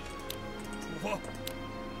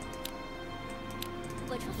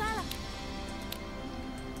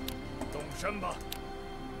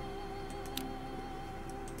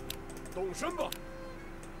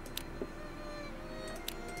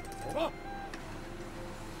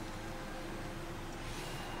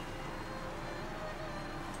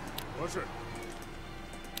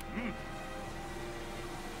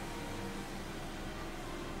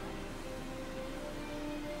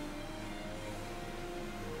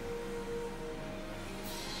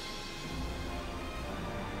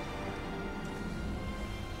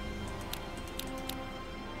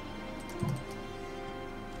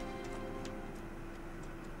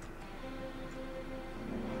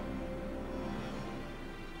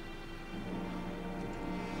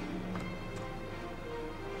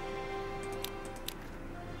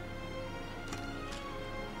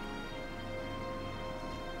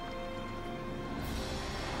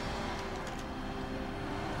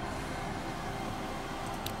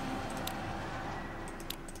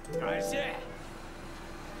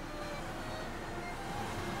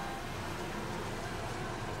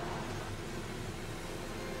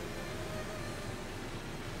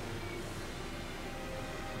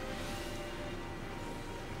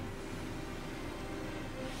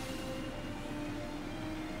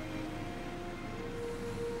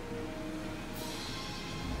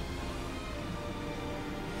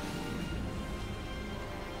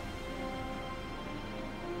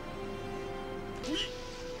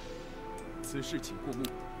 此事请过目。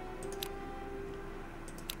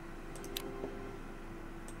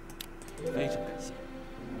非常感谢。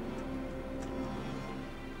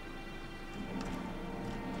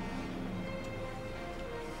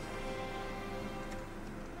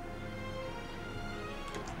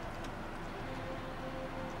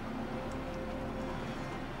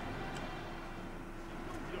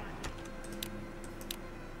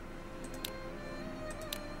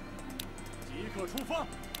即刻出发！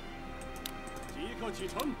即刻启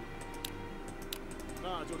程！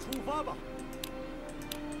那就出发吧！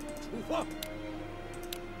 出发！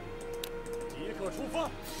即刻出发！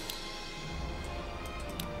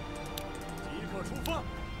即刻出发！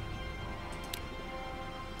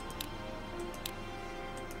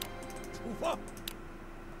出发！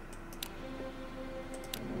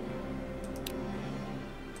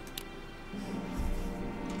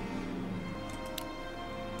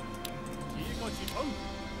即刻启程！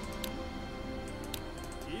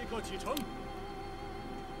即刻启程！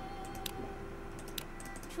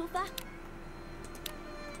 出发！出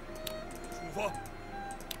发！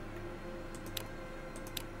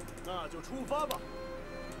那就出发吧！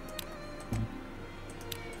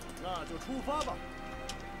那就出发吧！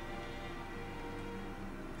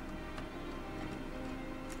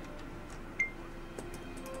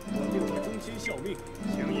我定会忠心效命，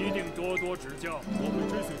请一定多多指教，我会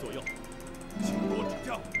追随左右，请多指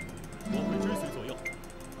教，我会追随左右，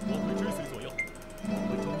我会追随左右，我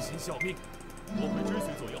会忠心效命。 我会追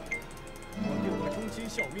随左右，我定会忠心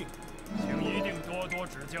效命，请一定多多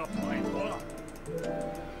指教，拜托了。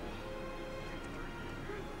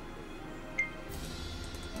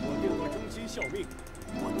我定会忠心效命，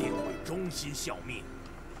我定会忠心效命。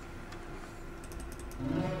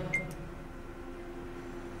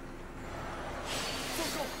报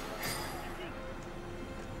告，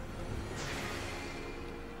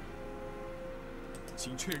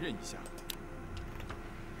请确认一下。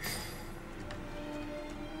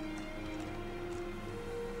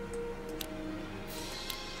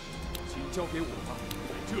 交给我吧，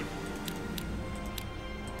在这里。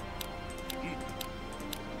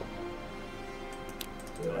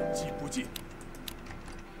感激不尽。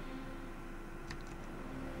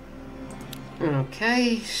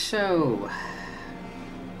 Okay, so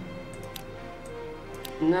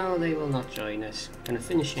no, they will not join us. Gonna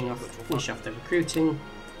finish off the recruiting.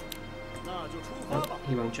 Oh,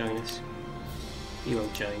 he won't join us. He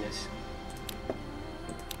won't join us.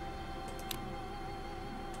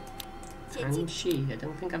 And she, I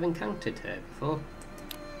don't think I've encountered her before.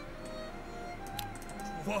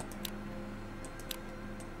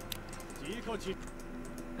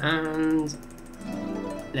 And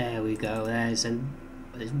there we go, there's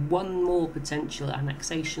one more potential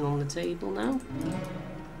annexation on the table now.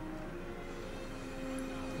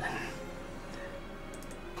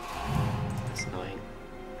 That's annoying.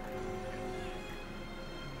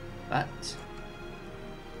 But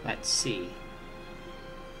let's see.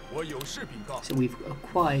 So we've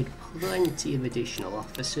acquired plenty of additional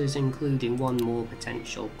officers, including one more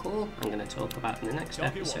potential corps I'm going to talk about in the next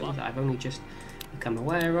episode that I've only just become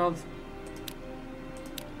aware of.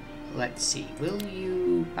 Let's see, will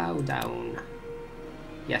you bow down?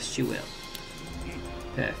 Yes, you will.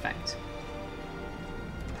 Perfect.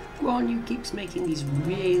 Guan Yu keeps making these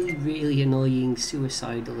really annoying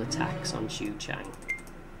suicidal attacks on Lujiang.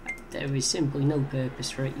 There is simply no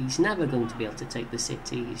purpose for it. He's never going to be able to take the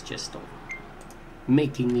city. He's just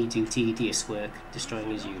making me do tedious work, destroying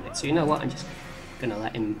his units. So you know what? I'm just going to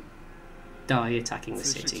let him die attacking the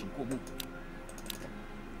city.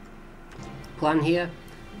 Plan here.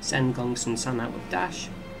 Send Gong Sun San out with dash.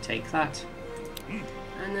 Take that.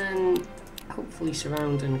 And then hopefully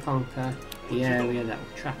surround and conquer the area that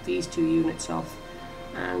will trap these two units off.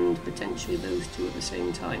 And potentially those two at the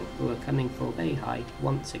same time, who are coming for Beihai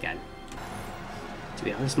once again. To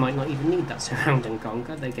be honest, might not even need that surround and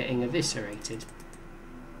conquer, they're getting eviscerated.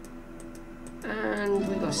 And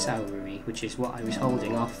we've got Saururi, which is what I was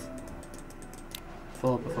holding off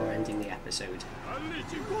for before ending the episode.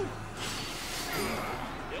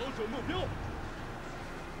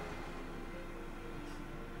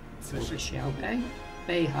 Xiao Bei,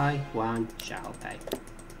 Beihai, Wan, Xiao Bei.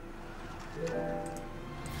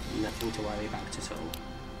 Nothing to worry about at all.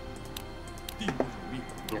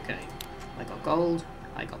 Okay, I got gold,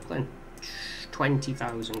 I got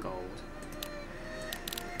 20,000 gold.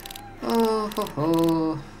 Oh ho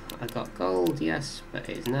ho, I got gold, yes, but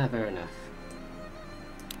it's never enough.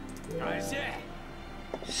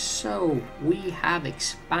 So, we have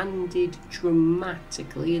expanded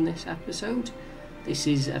dramatically in this episode. This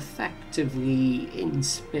is effectively, in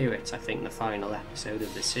spirit, I think, the final episode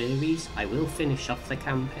of the series. I will finish off the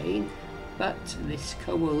campaign, but this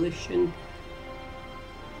coalition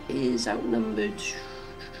is outnumbered.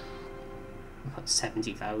 We've got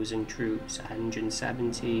 70,000 troops,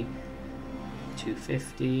 170,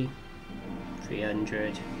 250,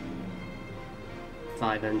 300,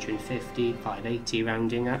 550, 580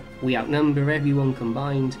 rounding up. We outnumber everyone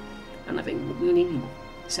combined, and I think we need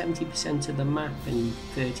 70% of the map and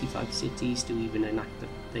 35 cities to even enact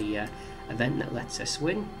the event that lets us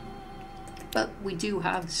win. But we do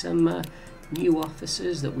have some new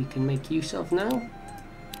officers that we can make use of now.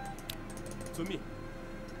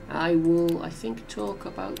 I will, I think, talk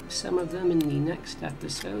about some of them in the next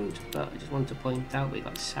episode, but I just want to point out we've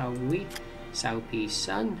got Cao Pi's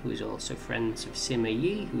son, who is also friends of Sima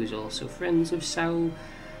Yi, who is also friends of Cao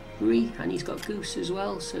Ri, and he's got Goose as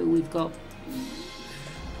well, so we've got...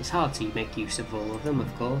 It's hard to make use of all of them,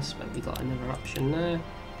 of course, but we've got another option there.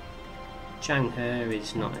 Zhang He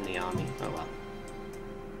is not in the army, oh well.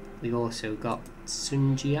 We've also got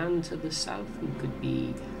Sun Jian to the south, who could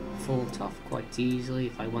be fought off quite easily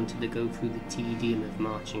if I wanted to go through the tedium of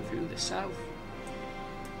marching through the south.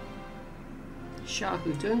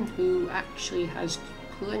 Shahudun, who actually has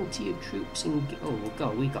plenty of troops in... Oh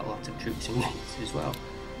god, we got a lot of troops in gates as well.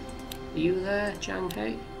 Are you there, Zhang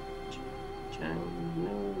He?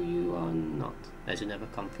 No, you are not. There's another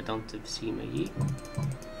confidant of Sima Yi.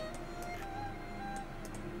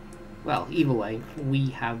 Well, either way,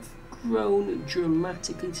 we have grown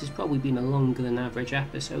dramatically. This has probably been a longer than average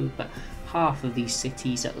episode, but half of these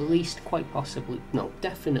cities, at least, quite possibly, no,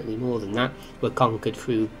 definitely more than that, were conquered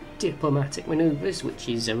through diplomatic maneuvers, which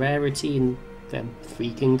is a rarity in the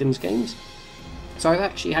Three Kingdoms games. So I've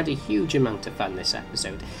actually had a huge amount of fun this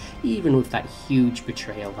episode, even with that huge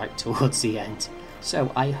betrayal right towards the end.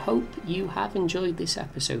 So I hope you have enjoyed this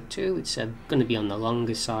episode too. It's going to be on the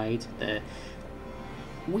longer side.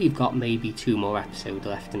 We've got maybe 2 more episodes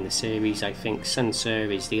left in the series. I think Sun Ce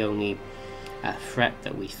is the only threat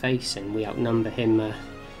that we face, and we outnumber him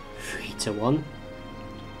 3-1.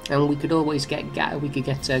 And we could always get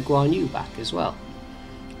Guan Yu back as well.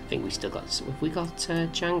 I think we still got... Have we got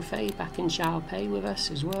Zhang Fei back in Zhao Pei with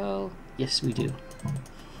us as well? Yes, we do.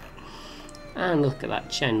 And look at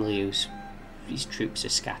that, Chen Liu's. These troops are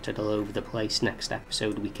scattered all over the place. Next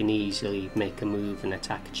episode we can easily make a move and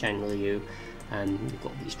attack Chen Liu. And we've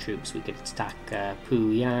got these troops, we could attack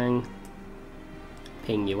Pu Yang.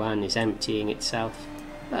 Ping Yuan is emptying itself,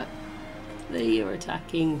 but they are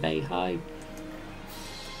attacking Beihai.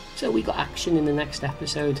 So we got action in the next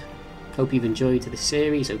episode. Hope you've enjoyed the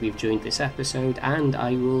series, hope you've enjoyed this episode, and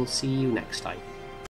I will see you next time.